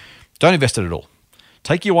 2026, don't invest it at all.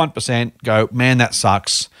 Take your 1%, go, man, that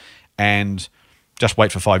sucks, and just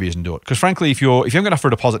wait for 5 years and do it. Because frankly, if you're going to for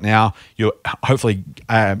a deposit now, you're hopefully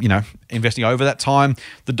investing over that time.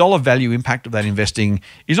 The dollar value impact of that investing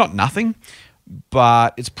is not nothing,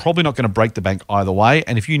 but it's probably not going to break the bank either way.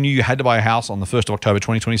 And if you knew you had to buy a house on the 1st of October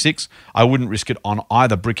 2026, I wouldn't risk it on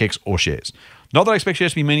either BrickX or shares. Not that I expect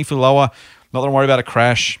shares to be meaningfully lower, not that I'm worried about a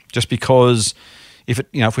crash, just because if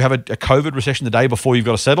we have a COVID recession the day before you've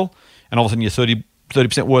got to settle, and all of a sudden you're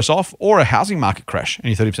 30% worse off, or a housing market crash and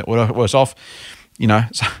you're 30% worse off,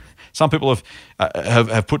 some people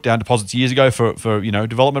have put down deposits years ago for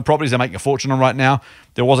development properties they're making a fortune on right now.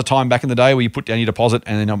 There was a time back in the day where you put down your deposit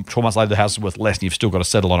and then 12 months later the house is worth less and you've still got to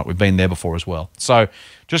settle on it. We've been there before as well. So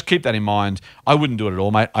just keep that in mind. I wouldn't do it at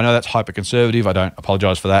all, mate. I know that's hyper conservative. I don't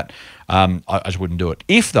apologise for that. I just wouldn't do it.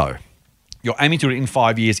 If though you're aiming to do it in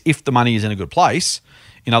 5 years, if the money is in a good place,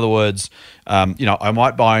 in other words, I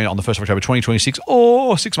might buy on the 1st of October 2026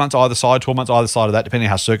 or 6 months either side, 12 months either side of that, depending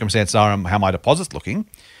on how circumstances are and how my deposit's looking.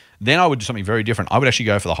 Then I would do something very different. I would actually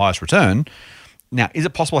go for the highest return. Now, is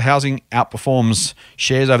it possible housing outperforms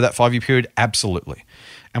shares over that 5-year period? Absolutely.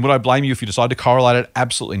 And would I blame you if you decide to correlate it?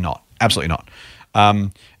 Absolutely not. Absolutely not.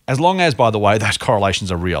 As long as, by the way, those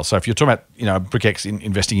correlations are real. So if you're talking about, BrickX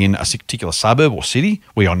investing in a particular suburb or city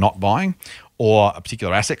where you're not buying, or a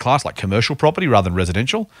particular asset class like commercial property rather than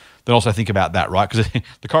residential, then also think about that, right? Because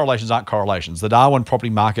the correlations aren't correlations. The Darwin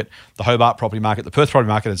property market, the Hobart property market, the Perth property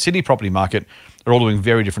market, and Sydney property market are all doing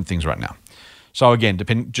very different things right now. So again,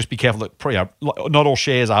 just be careful that not all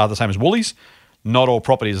shares are the same as Woolies. Not all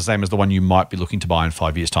property is the same as the one you might be looking to buy in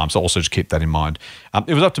 5 years' time. So also just keep that in mind. If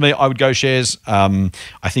it was up to me, I would go shares. I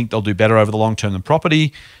think they'll do better over the long term than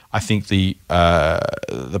property. I think the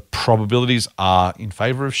probabilities are in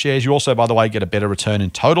favour of shares. You also, by the way, get a better return in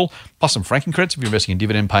total, plus some franking credits if you're investing in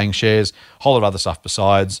dividend-paying shares, a whole lot of other stuff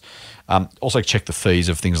besides. Also check the fees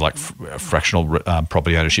of things like fractional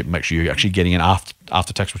property ownership and make sure you're actually getting an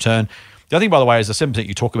after-tax return. The other thing, by the way, is the 7%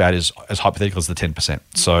 you talk about is as hypothetical as the 10%.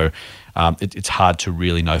 So it's hard to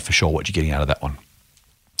really know for sure what you're getting out of that one.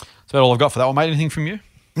 So that's all I've got for that one, mate. Anything from you?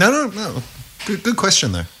 No. Good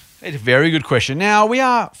question, though. It's a very good question. Now, we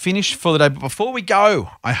are finished for the day, but before we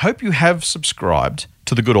go, I hope you have subscribed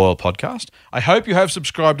to the Good Oil podcast. I hope you have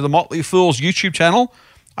subscribed to the Motley Fools YouTube channel.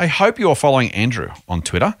 I hope you are following Andrew on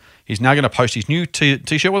Twitter. He's now going to post his new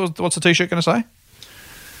T-shirt. What's the T-shirt going to say?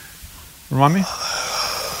 Remind me?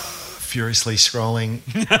 Furiously scrolling.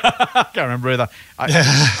 I can't remember either. I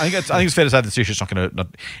think it's fair to say the T-shirt's not going to.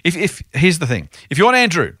 If here's the thing: if you want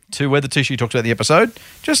Andrew to wear the T-shirt you talked about in the episode,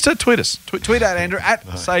 just tweet us. Tweet at Andrew at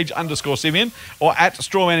 @sage_Simeon or at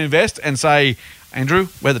 @strawmaninvest and say, Andrew,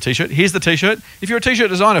 wear the T-shirt. Here's the T-shirt. If you're a T-shirt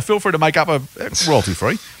designer, feel free to make up a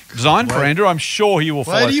royalty-free design for Andrew. I'm sure he will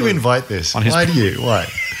follow. Why do you invite this? Why?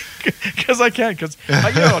 Because I can. Because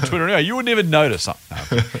you're on Twitter anyway. You would never notice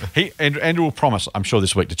something. Andrew will promise, I'm sure,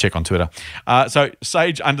 this week to check on Twitter. So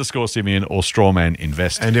Sage_Simeon or Strawman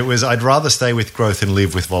Invest. And it was, I'd rather stay with growth and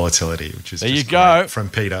live with volatility, which is there you go from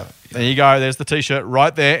Peter. There you go. There's the T-shirt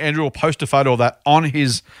right there. Andrew will post a photo of that on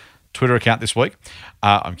his Twitter account this week.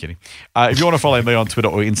 I'm kidding. If you want to follow me on Twitter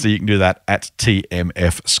or Insta, you can do that at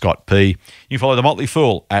TMFScottP. You can follow The Motley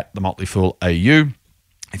Fool at The Motley Fool AU.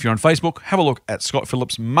 If you're on Facebook, have a look at Scott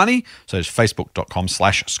Phillips Money. So it's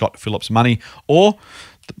facebook.com/Scott Phillips Money or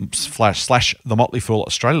 /The Motley Fool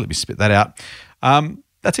Australia. Let me spit that out.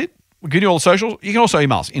 That's it. We'll give you all the socials. You can also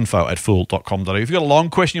email us, info@fool.com.au. If you've got a long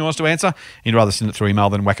question you want us to answer, you'd rather send it through email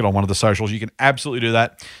than whack it on one of the socials, you can absolutely do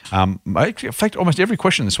that. In fact, almost every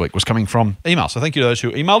question this week was coming from email. So thank you to those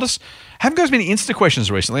who emailed us. Haven't got as many Insta questions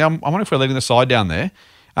recently. I'm wondering if we're letting the side down there.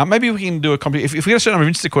 Maybe we can do a competition. If we get a certain number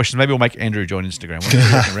of Insta questions, maybe we'll make Andrew join Instagram. What do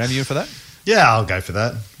you reckon, Ram? You in for that? Yeah, I'll go for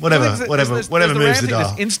that. Whatever moves the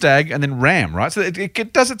dial. There's Instag and then Ram, right? So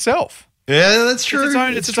it does itself. Yeah, that's true.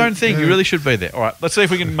 It's its own thing. Yeah. You really should be there. All right, let's see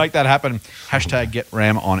if we can make that happen.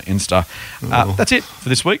 #GetRam on Insta. That's it for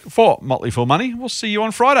this week for Motley Fool Money. We'll see you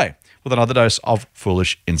on Friday with another dose of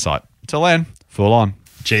foolish insight. Until then, fool on.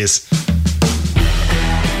 Cheers.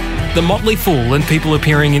 The Motley Fool and people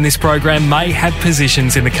appearing in this program may have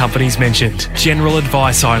positions in the companies mentioned. General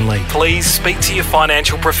advice only. Please speak to your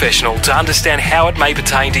financial professional to understand how it may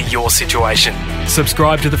pertain to your situation.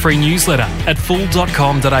 Subscribe to the free newsletter at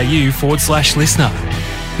fool.com.au/listener.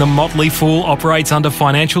 The Motley Fool operates under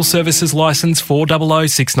Financial Services Licence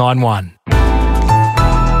 400691.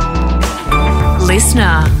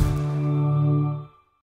 Listener.